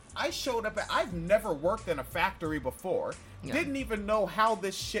mind, I've never worked in a factory before, didn't even know how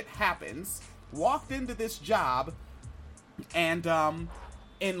this shit happens, walked into this job, and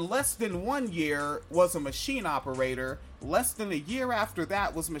in less than 1 year was a machine operator. Less than a year after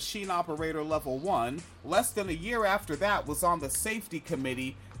that was machine operator level 1. Less than a year after that was on the safety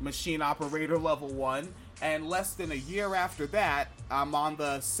committee, machine operator level 1. And less than a year after that, I'm on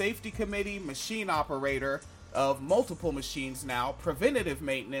the safety committee, machine operator of multiple machines now, preventative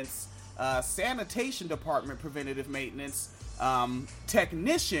maintenance, sanitation department preventative maintenance,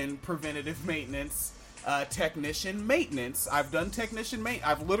 technician preventative maintenance, technician maintenance. I've done technician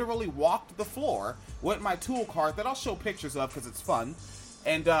maintenance. I've literally walked the floor with my tool cart that I'll show pictures of because it's fun.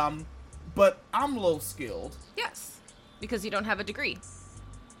 And, but I'm low skilled. Yes, because you don't have a degree.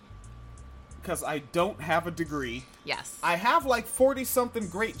 Because I don't have a degree. Yes. I have like 40-something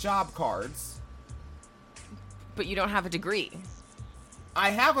great job cards. But you don't have a degree.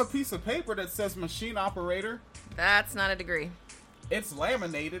 I have a piece of paper that says machine operator. That's not a degree. It's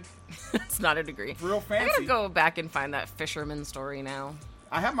laminated. It's not a degree. It's real fancy. I gotta go back and find that fisherman story now.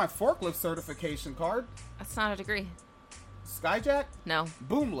 I have my forklift certification card. That's not a degree. Skyjack? No.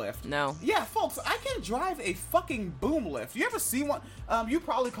 Boom lift? No. Yeah, folks, I can drive a fucking boom lift. You ever see one? You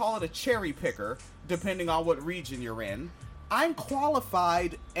probably call it a cherry picker, depending on what region you're in. I'm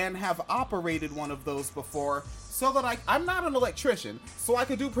qualified and have operated one of those before, so that I'm not an electrician, so I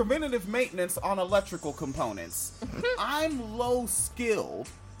could do preventative maintenance on electrical components. I'm low skilled.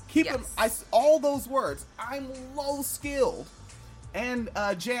 All those words. I'm low skilled. And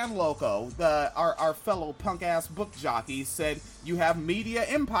Jan Loco, our fellow punk ass book jockey, said you have media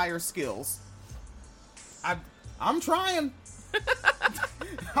empire skills. I'm trying.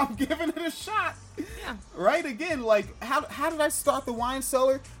 I'm giving it a shot. Yeah. Right? Again, like, how did I start the wine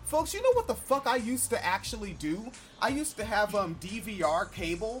cellar? Folks, you know what the fuck I used to actually do? I used to have DVR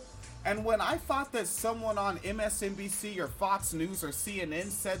cable, and when I thought that someone on MSNBC or Fox News or CNN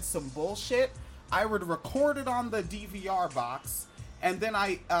said some bullshit, I would record it on the DVR box, and then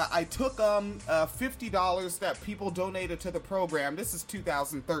I took $50 that people donated to the program. This is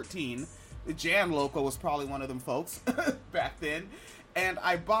 2013. Jan Loco was probably one of them folks back then. And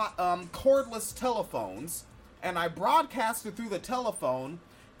I bought cordless telephones, and I broadcasted through the telephone,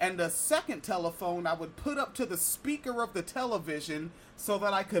 and the second telephone I would put up to the speaker of the television so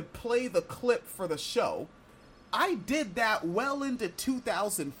that I could play the clip for the show. I did that well into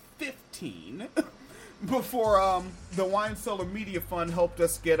 2015 before the Wine Cellar Media Fund helped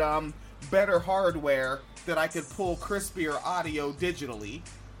us get better hardware that I could pull crispier audio digitally.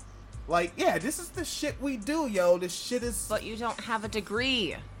 Like, yeah, this is the shit we do, yo. This shit is... But you don't have a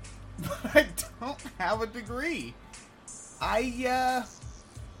degree. I don't have a degree. I've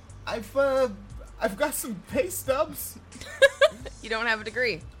got some pay stubs. You don't have a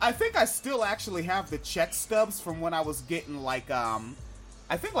degree. I think I still actually have the check stubs from when I was getting like, I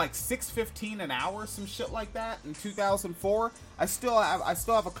think like $6.15 an hour, some shit like that in 2004. I still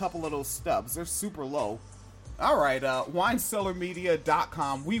have a couple of those stubs. They're super low. All right,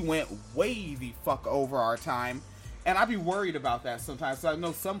 winecellarmedia.com. We went way the fuck over our time, and I be worried about that sometimes. So I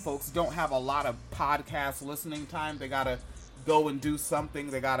know some folks don't have a lot of podcast listening time. They gotta go and do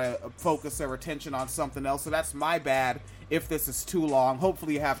something. They gotta focus their attention on something else. So that's my bad if this is too long.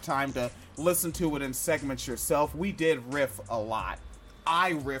 Hopefully you have time to listen to it in segments yourself. We did riff a lot.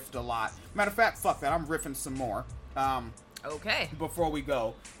 I riffed a lot. Matter of fact, fuck that. I'm riffing some more. Okay. Before we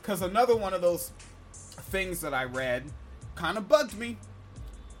go, because another one of those things that I read kind of bugged me.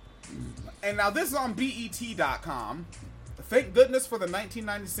 And now this is on BET.com. Thank goodness for the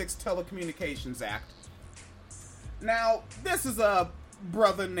 1996 Telecommunications Act. Now, this is a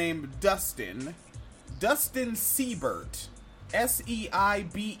brother named Dustin Siebert.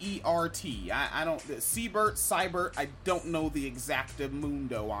 Seibert. I don't, Seibert, I don't know the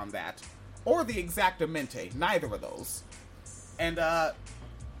exactamundo on that. Or the exactamente, neither of those. And,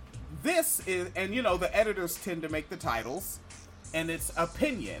 this is, and you know, the editors tend to make the titles, and it's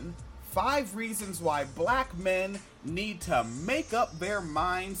opinion, 5 reasons why black men need to make up their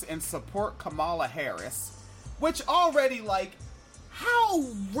minds and support Kamala Harris, which already, like, how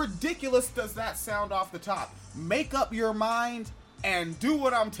ridiculous does that sound off the top? Make up your mind and do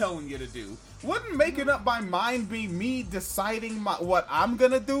what I'm telling you to do. Wouldn't making up my mind be me deciding what I'm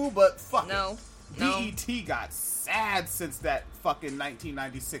gonna do? But fuck it. BET got sad since that fucking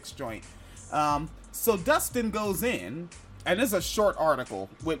 1996 joint. So Dustin goes in, and it's a short article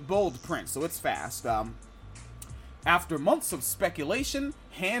with bold print, so it's fast. After months of speculation,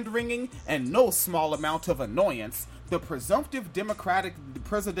 hand-wringing, and no small amount of annoyance, the presumptive Democratic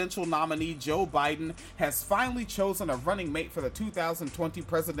presidential nominee Joe Biden has finally chosen a running mate for the 2020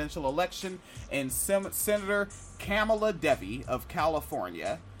 presidential election in Senator Kamala Devi of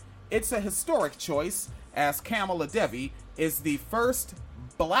California. It's a historic choice, as Kamala Devi is the first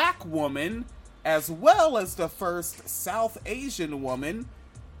black woman as well as the first South Asian woman,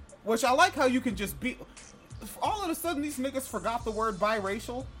 which I like how you can just be... All of a sudden, these niggas forgot the word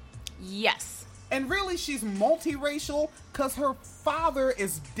biracial. Yes. And really, she's multiracial because her father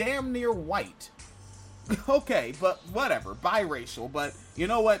is damn near white. Okay, but whatever, biracial. But you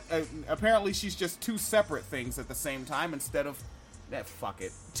know what? Apparently, she's just 2 separate things at the same time instead of... fuck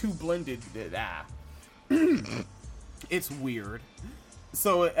it. 2 blended... It's weird.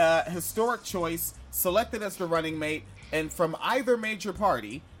 So, historic choice, selected as the running mate, and from either major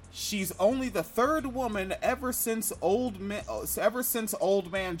party... She's only the 3rd woman ever since Old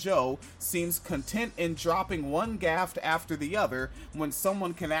Man Joe seems content in dropping one gaffe after the other when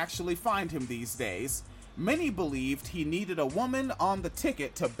someone can actually find him these days. Many believed he needed a woman on the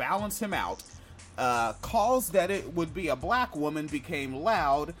ticket to balance him out. Calls that it would be a black woman became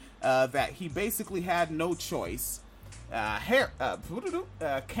loud, that he basically had no choice.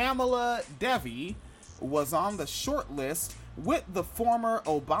 Kamala Devi was on the short list with the former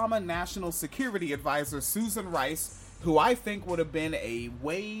Obama National Security Advisor Susan Rice, who I think would have been a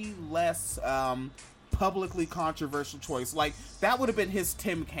way less publicly controversial choice. Like, that would have been his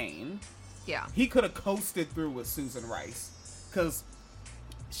Tim Kaine. Yeah. He could have coasted through with Susan Rice, because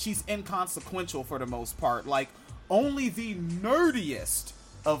she's inconsequential for the most part. Like, only the nerdiest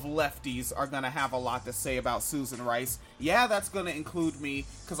of lefties are going to have a lot to say about Susan Rice. Yeah, that's going to include me,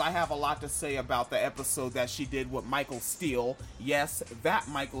 because I have a lot to say about the episode that she did with Michael Steele. Yes, that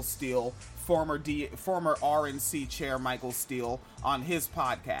Michael Steele, former RNC chair Michael Steele, on his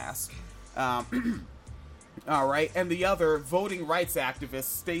podcast. All right, and the other voting rights activist,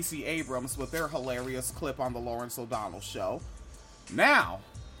 Stacey Abrams, with their hilarious clip on the Lawrence O'Donnell show. Now,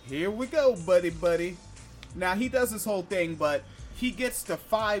 here we go, buddy. Now, he does this whole thing, but he gets to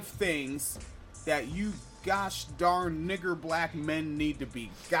 5 things that you gosh darn nigger black men need to be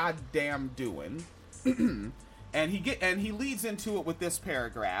goddamn doing. and he leads into it with this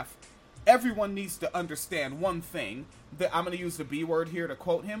paragraph. Everyone needs to understand one thing, that I'm going to use the B word here to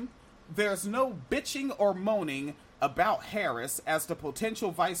quote him. There's no bitching or moaning about Harris as the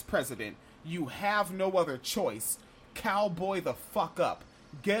potential vice president. You have no other choice. Cowboy the fuck up.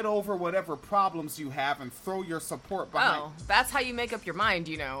 Get over whatever problems you have and throw your support behind... Oh, that's how you make up your mind,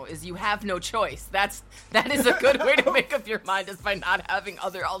 you know, is you have no choice. That is a good way to make up your mind, is by not having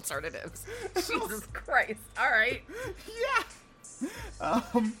other alternatives. Jesus Christ. All right.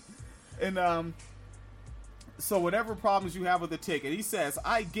 Yeah. So whatever problems you have with the ticket, he says,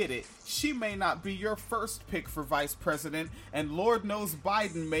 I get it. She may not be your first pick for vice president, and Lord knows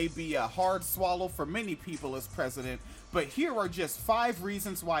Biden may be a hard swallow for many people as president, but here are just 5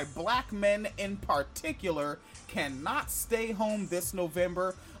 reasons why black men in particular cannot stay home this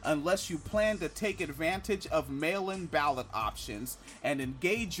November unless you plan to take advantage of mail-in ballot options and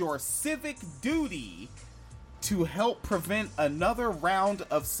engage your civic duty to help prevent another round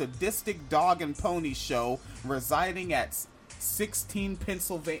of sadistic dog and pony show residing at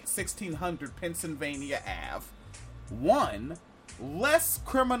 1600 Pennsylvania Ave. 1. Less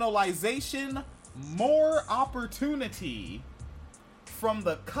criminalization, more opportunity. From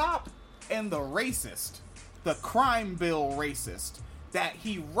the cop and the racist, the crime bill racist, that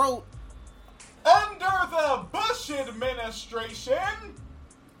he wrote under the Bush administration,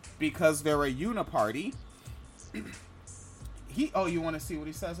 because they're a uniparty. You want to see what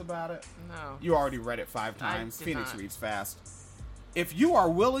he says about it? No. You already read it 5 times. I did Phoenix not. reads fast. if you are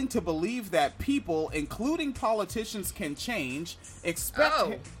willing to believe that people, including politicians, can change, expect...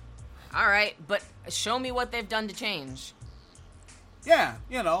 Oh. All right, but show me what they've done to change. Yeah,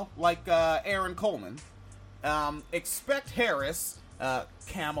 you know, like Aaron Coleman. Expect Harris,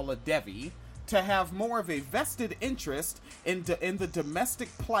 Kamala Devi, to have more of a vested interest in the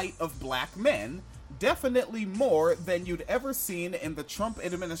domestic plight of black men, definitely more than you'd ever seen in the Trump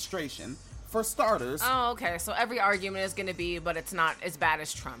administration. For starters. Oh, okay. So every argument is going to be, but it's not as bad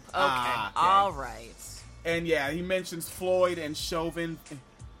as Trump. Okay. Okay. All right. And yeah, he mentions Floyd and Chauvin.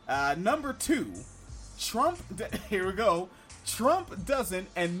 Number 2, Trump, here we go. Trump doesn't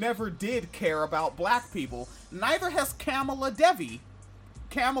and never did care about black people. Neither has Kamala Devi.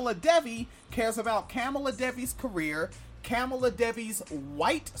 Kamala Devi cares about Kamala Devi's career, Kamala Devi's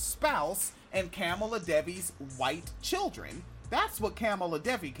white spouse, and Kamala Devi's white children. That's what Kamala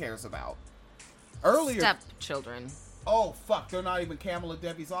Devi cares about. Earlier, Stepchildren. Oh, fuck, they're not even Kamala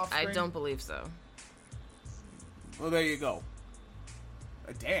Devi's offspring? I don't believe so. Well, there you go.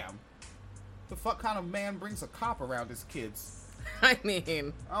 Damn. The fuck kind of man brings a cop around his kids? I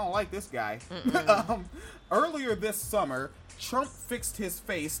mean... I don't like this guy. Earlier this summer, Trump fixed his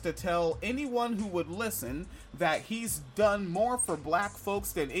face to tell anyone who would listen that he's done more for black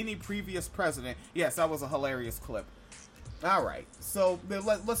folks than any previous president. Yes, that was a hilarious clip. All right, so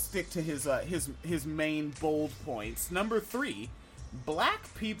let's stick to his main bold points. Number 3,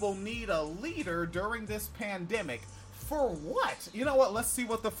 black people need a leader during this pandemic. For what? You know what? Let's see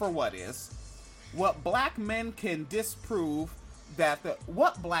what the for what is. What black men can disprove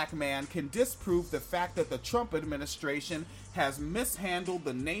what black man can disprove the fact that the Trump administration has mishandled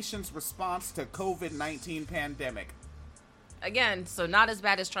the nation's response to COVID-19 pandemic? Again, so not as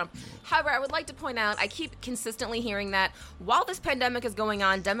bad as Trump. However, I would like to point out, I keep consistently hearing that while this pandemic is going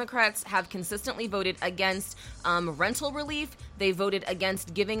on, Democrats have consistently voted against rental relief. They voted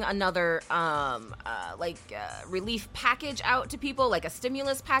against giving another relief package out to people, like a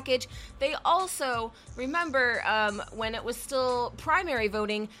stimulus package. They also, remember, when it was still primary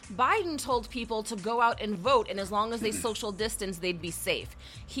voting, Biden told people to go out and vote, and as long as they social distance, they'd be safe.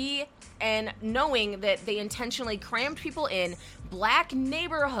 And knowing that they intentionally crammed people in black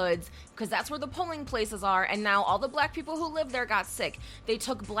neighborhoods, because that's where the polling places are, and now all the black people who live there got sick. They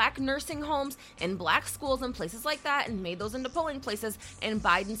took black nursing homes and black schools and places like that and made those into polling places, and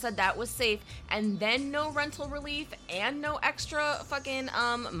Biden said that was safe. And then no rental relief and no extra fucking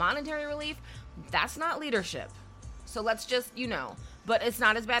monetary relief. That's not leadership. So let's just, but it's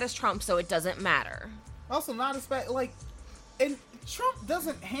not as bad as Trump, so it doesn't matter. Also not as bad, and Trump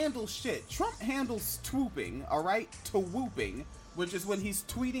doesn't handle shit. Trump handles swooping, alright? To whooping, which is when he's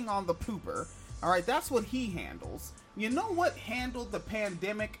tweeting on the pooper. Alright, that's what he handles. You know what handled the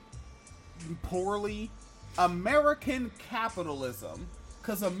pandemic poorly? American capitalism.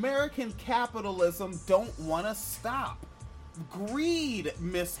 Because American capitalism don't want to stop. Greed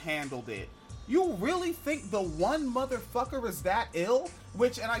mishandled it. You really think the one motherfucker is that ill?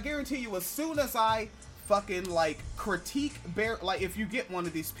 And I guarantee you, as soon as I fucking critique if you get one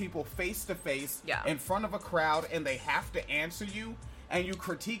of these people face to face in front of a crowd and they have to answer you, and you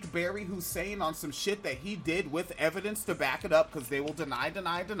critique Barry Hussein on some shit that he did with evidence to back it up, because they will deny.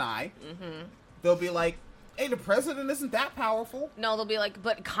 They'll be like, hey, the president isn't that powerful. No, they'll be like,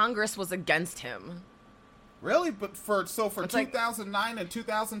 but Congress was against him. Really? But for 2009 and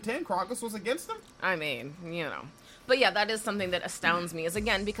 2010, Congress was against him? I mean, But yeah, that is something that astounds me, is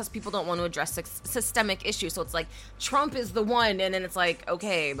again, because people don't want to address systemic issues. So it's like, Trump is the one, and then it's like,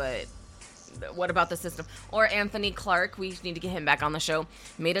 okay, but what about the system? Or Anthony Clark, we need to get him back on the show,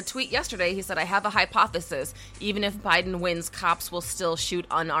 made a tweet yesterday. He said, I have a hypothesis. Even if Biden wins, cops will still shoot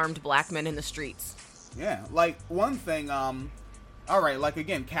unarmed black men in the streets. Yeah, one thing,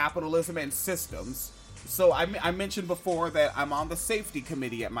 again, capitalism and systems. So I mentioned before that I'm on the safety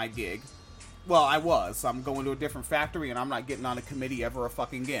committee at my gig. Well, I was. I'm going to a different factory, and I'm not getting on a committee ever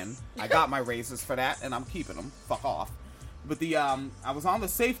fucking again. I got my raises for that, and I'm keeping them. Fuck off. But I was on the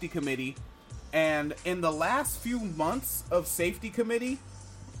safety committee, and in the last few months of safety committee,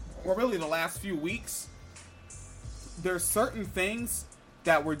 or really the last few weeks, there's certain things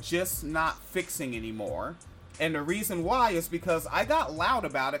that we're just not fixing anymore. And the reason why is because I got loud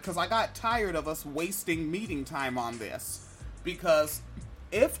about it, because I got tired of us wasting meeting time on this. Because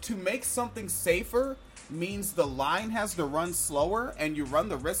if to make something safer means the line has to run slower and you run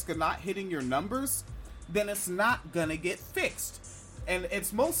the risk of not hitting your numbers, then it's not gonna get fixed. And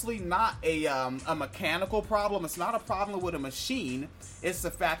it's mostly not a mechanical problem. It's not a problem with a machine. It's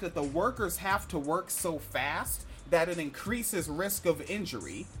the fact that the workers have to work so fast that it increases risk of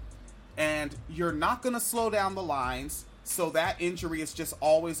injury. And you're not gonna slow down the lines. So that injury is just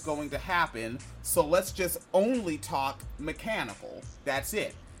always going to happen. So let's just only talk mechanical. That's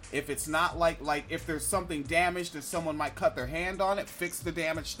it. If it's not like if there's something damaged and someone might cut their hand on it, fix the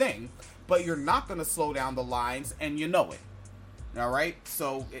damaged thing. But you're not going to slow down the lines, and you know it. All right?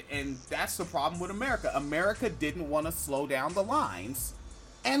 So, and that's the problem with America. America didn't want to slow down the lines,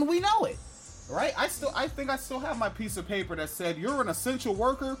 and we know it. Right? I think I still have my piece of paper that said, you're an essential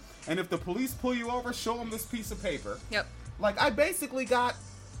worker, and if the police pull you over, show them this piece of paper. Yep. Like, I basically got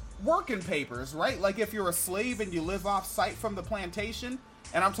working papers, right? Like, if you're a slave and you live off site from the plantation,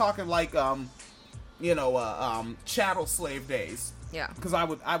 and I'm talking like, chattel slave days. Yeah. Because I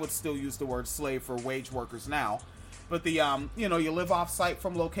would still use the word slave for wage workers now. But the, you live off site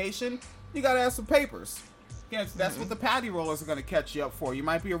from location, you gotta have some papers. Again, that's what the patty rollers are gonna catch you up for. You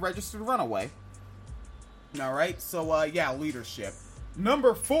might be a registered runaway. All right, so, leadership.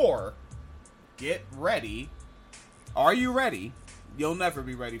 Number 4, get ready. Are you ready? You'll never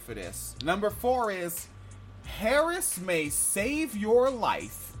be ready for this. Number 4 is, Harris may save your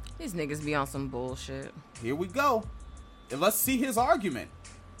life. These niggas be on some bullshit. Here we go. And let's see his argument.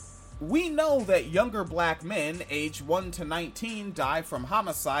 We know that younger black men, age 1 to 19, die from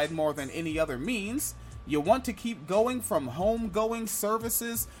homicide more than any other means. You want to keep going from homegoing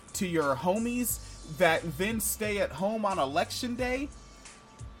services to your homies that then stay at home on election day?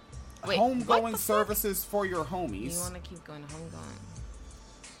 Wait, homegoing services for your homies. You want to keep going to homegoing?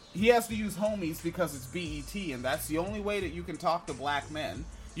 He has to use homies because it's BET, and that's the only way that you can talk to black men.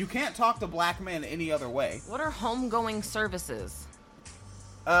 You can't talk to black men any other way. What are homegoing services?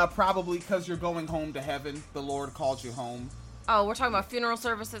 Probably because you're going home to heaven. The Lord called you home. Oh, we're talking about funeral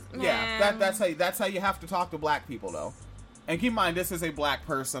services? Man. Yeah, that's how you have to talk to black people, though. And keep in mind, this is a black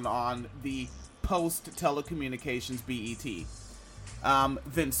person on the post-telecommunications BET.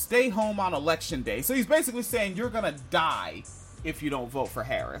 Then stay home on election day. So he's basically saying you're going to die if you don't vote for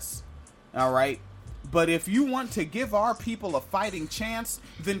Harris. All right? But if you want to give our people a fighting chance,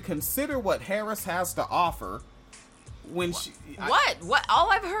 then consider what Harris has to offer. What?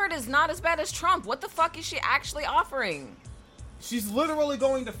 All I've heard is not as bad as Trump. What the fuck is she actually offering? She's literally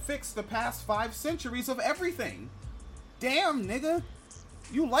going to fix the past 5 centuries of everything. Damn, nigga.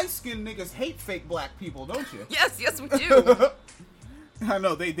 You light-skinned niggas hate fake black people, don't you? Yes, we do. I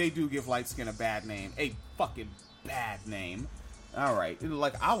know, they do give light-skin a bad name. A fucking bad name. Alright,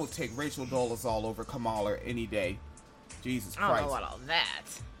 like, I would take Rachel Dolezal over Kamala any day. Jesus Christ. I don't know about all that.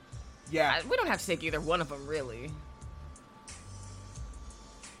 Yeah. We don't have to take either one of them, really.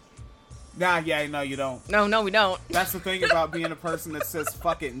 No, you don't. No, we don't. That's the thing about being a person that says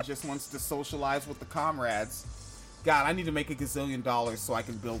fuck it and just wants to socialize with the comrades. God, I need to make $1 gazillion so I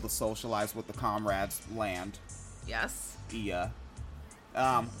can build the socialize with the comrades land. Yes. Yeah.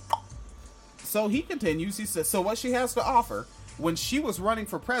 So he continues, he says, so what she has to offer. When she was running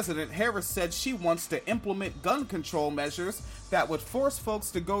for president, Harris said she wants to implement gun control measures that would force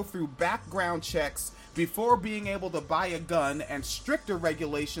folks to go through background checks before being able to buy a gun and stricter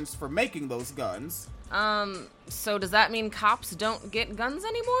regulations for making those guns. So does that mean cops don't get guns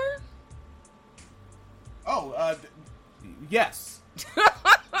anymore? Yes.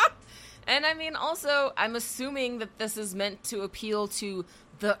 And I mean, also, I'm assuming that this is meant to appeal to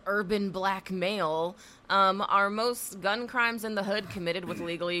the urban black male. Are most gun crimes in the hood committed with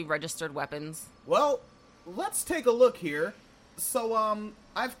legally registered weapons? Well, let's take a look here. So,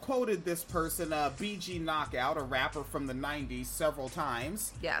 I've quoted this person, BG Knockout, a rapper from the 90s, several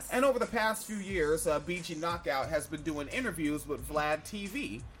times. Yes. And over the past few years, BG Knockout has been doing interviews with Vlad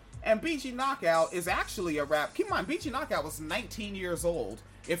TV. And BG Knockout is actually a rap. Keep in mind, BG Knockout was 19 years old.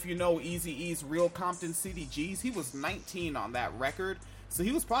 If you know Eazy-E's Real Compton CDGs, he was 19 on that record. So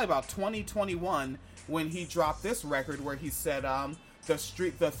he was probably about 20, 21 when he dropped this record where he said, the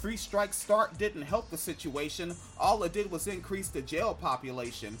 3-strike start didn't help the situation. All it did was increase the jail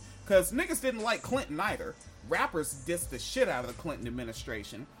population. Because niggas didn't like Clinton either. Rappers dissed the shit out of the Clinton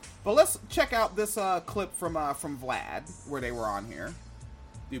administration. But let's check out this clip from Vlad, where they were on here.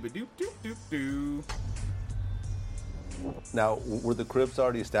 Doop-a-doop-doop-doop-doo. Now, were the Crips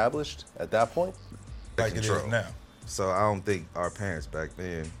already established at that point? Like it is now. So I don't think our parents back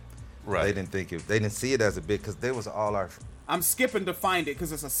then, Right. they didn't see it as a big, because they was all our. I'm skipping to find it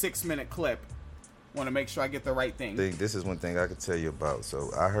because it's a 6-minute clip. Want to make sure I get the right thing. This is one thing I could tell you about.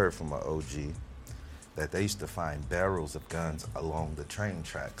 So I heard from an OG that they used to find barrels of guns along the train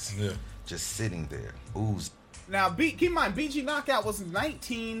tracks, just sitting there, oozed. Now, keep in mind, BG Knockout was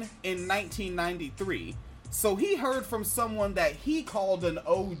 19 in 1993, so he heard from someone that he called an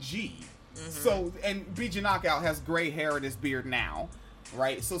OG. So, and BG Knockout has gray hair in his beard now.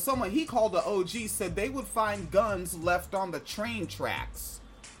 right? So someone he called the OG said they would find guns left on the train tracks.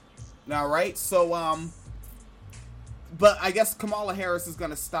 Now, right? So, but I guess Kamala Harris is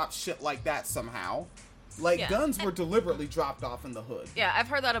going to stop shit like that somehow. Like, guns were deliberately dropped off in the hood. Yeah, I've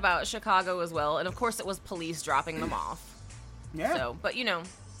heard that about Chicago as well. And, of course, it was police dropping them off. Yeah. So, but, you know,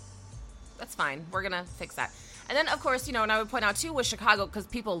 that's fine. We're going to fix that. And then, of course, you know, and I would point out, too, with Chicago, because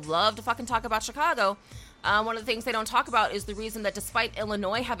people love to fucking talk about Chicago, one of the things they don't talk about is the reason that despite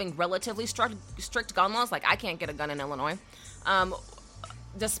Illinois having relatively strict gun laws, like I can't get a gun in Illinois,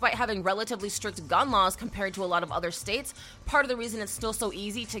 despite having relatively strict gun laws compared to a lot of other states, part of the reason it's still so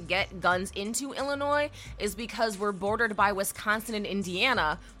easy to get guns into Illinois is because we're bordered by Wisconsin and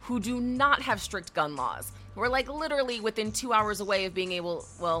Indiana, who do not have strict gun laws. We're like literally within 2 hours away of being able,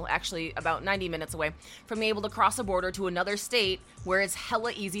 well, actually about 90 minutes away from being able to cross a border to another state where it's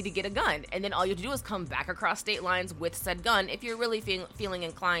hella easy to get a gun. And then all you have to do is come back across state lines with said gun if you're really feeling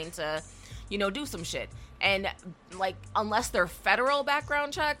inclined to, you know, do some shit. And, like, unless they're federal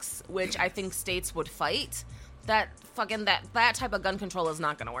background checks, which I think states would fight, that type of gun control is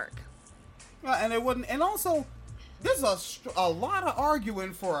not going to work. And it wouldn't. And also, there's a lot of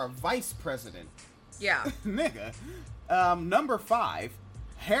arguing for a vice president. Yeah. Nigga. Number 5,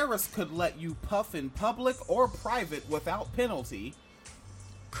 Harris could let you puff in public or private without penalty.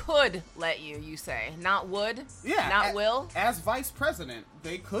 Could let you say. Not would? Yeah. Not will? As vice president,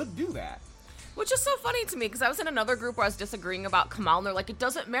 they could do that. Which is so funny to me, because I was in another group where I was disagreeing about Kamal, and they're like, it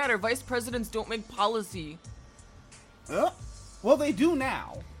doesn't matter, vice presidents don't make policy. Well, they do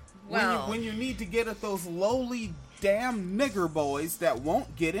now. Well, when you need to get at those lowly damn nigger boys that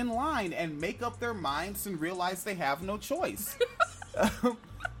won't get in line and make up their minds and realize they have no choice.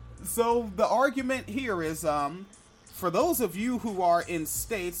 So the argument here is, for those of you who are in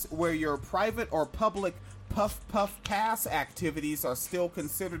states where your private or public puff pass activities are still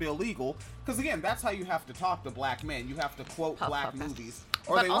considered illegal, because again, that's how you have to talk to black men. You have to quote black movies,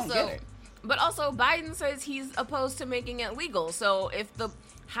 or they won't get it. But also, Biden says he's opposed to making it legal. So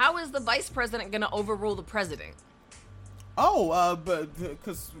how is the vice president going to overrule the president? Oh,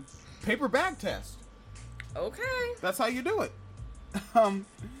 because paper bag test. Okay. That's how you do it.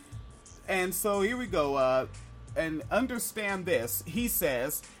 And so here we go. And understand this. He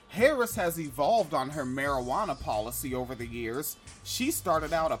says, Harris has evolved on her marijuana policy over the years. She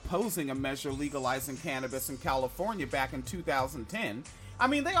started out opposing a measure legalizing cannabis in California back in 2010. I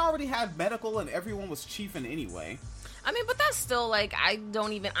mean, they already had medical and everyone was chiefing anyway. I mean, but that's still, like, I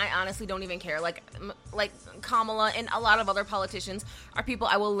honestly don't even care. Like Kamala and a lot of other politicians are people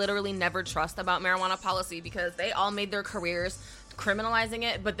I will literally never trust about marijuana policy, because they all made their careers criminalizing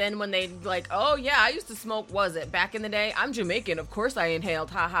it, but then when they like, oh yeah, I used to smoke, was it back in the day? I'm Jamaican, of course I inhaled,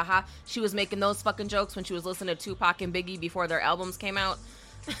 ha ha ha. She was making those fucking jokes when she was listening to Tupac and Biggie before their albums came out.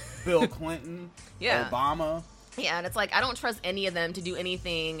 Bill Clinton, yeah. Obama. Yeah, and it's like, I don't trust any of them to do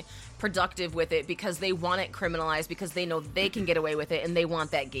anything productive with it, because they want it criminalized, because they know they can get away with it, and they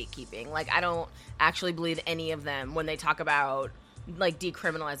want that gatekeeping. Like, I don't actually believe any of them when they talk about, like,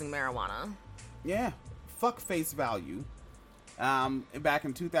 decriminalizing marijuana. Yeah, fuck face value. Back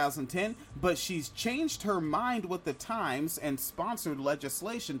in 2010, but she's changed her mind with the times and sponsored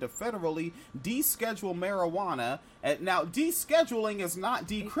legislation to federally deschedule marijuana. Now, descheduling is not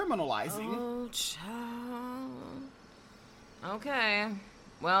decriminalizing. Oh, child. Okay.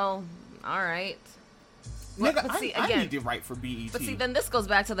 Well, all right. Nigga, but see, I need to write for BET. But see, then this goes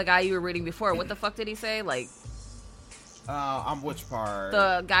back to the guy you were reading before. What the fuck did he say? Like, on which part?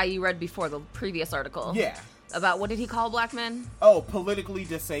 The guy you read before, the previous article. Yeah. About, what did he call black men? Oh, politically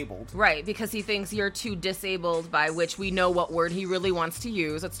disabled. Right, because he thinks you're too disabled, by which we know what word he really wants to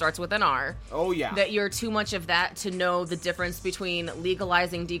use. It starts with an R. Oh, yeah. That you're too much of that to know the difference between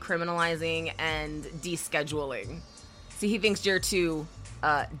legalizing, decriminalizing, and descheduling. See, he thinks you're too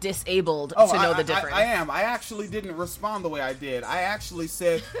disabled to know the difference. I am. I actually didn't respond the way I did. I actually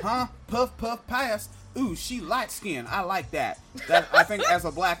said, huh? Puff, puff, pass. Ooh, she light-skinned. I like that. I think as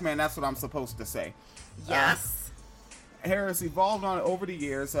a black man, that's what I'm supposed to say. Yes. Harris evolved on it over the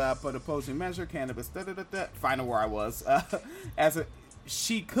years, but opposing measure, cannabis, find where I was.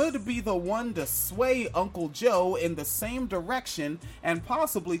 She could be the one to sway Uncle Joe in the same direction and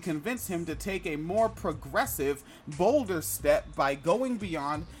possibly convince him to take a more progressive, bolder step by going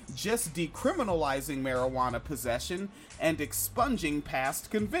beyond just decriminalizing marijuana possession and expunging past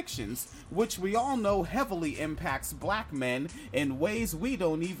convictions, which we all know heavily impacts black men in ways we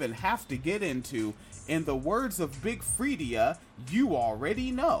don't even have to get into. In the words of Big Freedia, you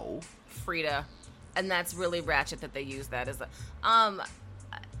already know. Frida. And that's really ratchet that they use that as a...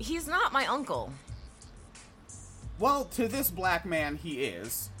 he's not my uncle. Well, to this black man, he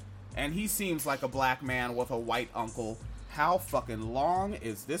is. And he seems like a black man with a white uncle. How fucking long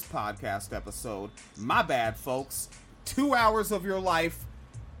is this podcast episode? My bad, folks. 2 hours of your life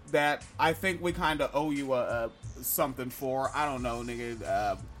that I think we kind of owe you something for. I don't know,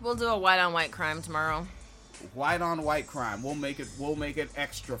 nigga. We'll do a white-on-white crime tomorrow. White on white crime. We'll make it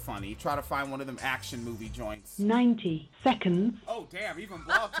extra funny. Try to find one of them action movie joints. 90 seconds. Oh damn, even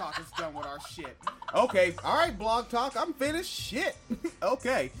Blog Talk is done with our shit. Okay, alright Blog Talk, I'm finished. Shit.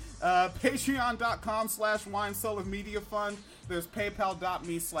 Okay. Patreon.com/Wine Cellar Media Fund. There's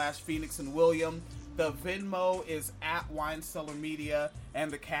PayPal.me/Phoenix and William. The Venmo is @Wine Cellar Media, and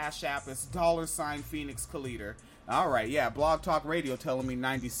the Cash App is $Phoenix Kaliter. Alright, yeah, Blog Talk Radio telling me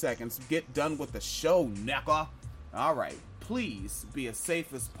 90 seconds. Get done with the show, Necka. Alright, please be as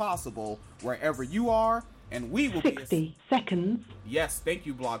safe as possible wherever you are, and we will 60 seconds. Yes, thank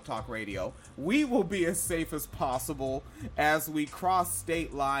you, Blog Talk Radio. We will be as safe as possible as we cross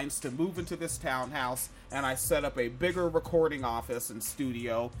state lines to move into this townhouse, and I set up a bigger recording office and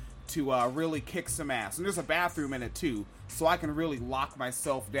studio to really kick some ass. And there's a bathroom in it, too, so I can really lock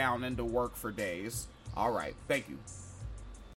myself down into work for days. All right. Thank you.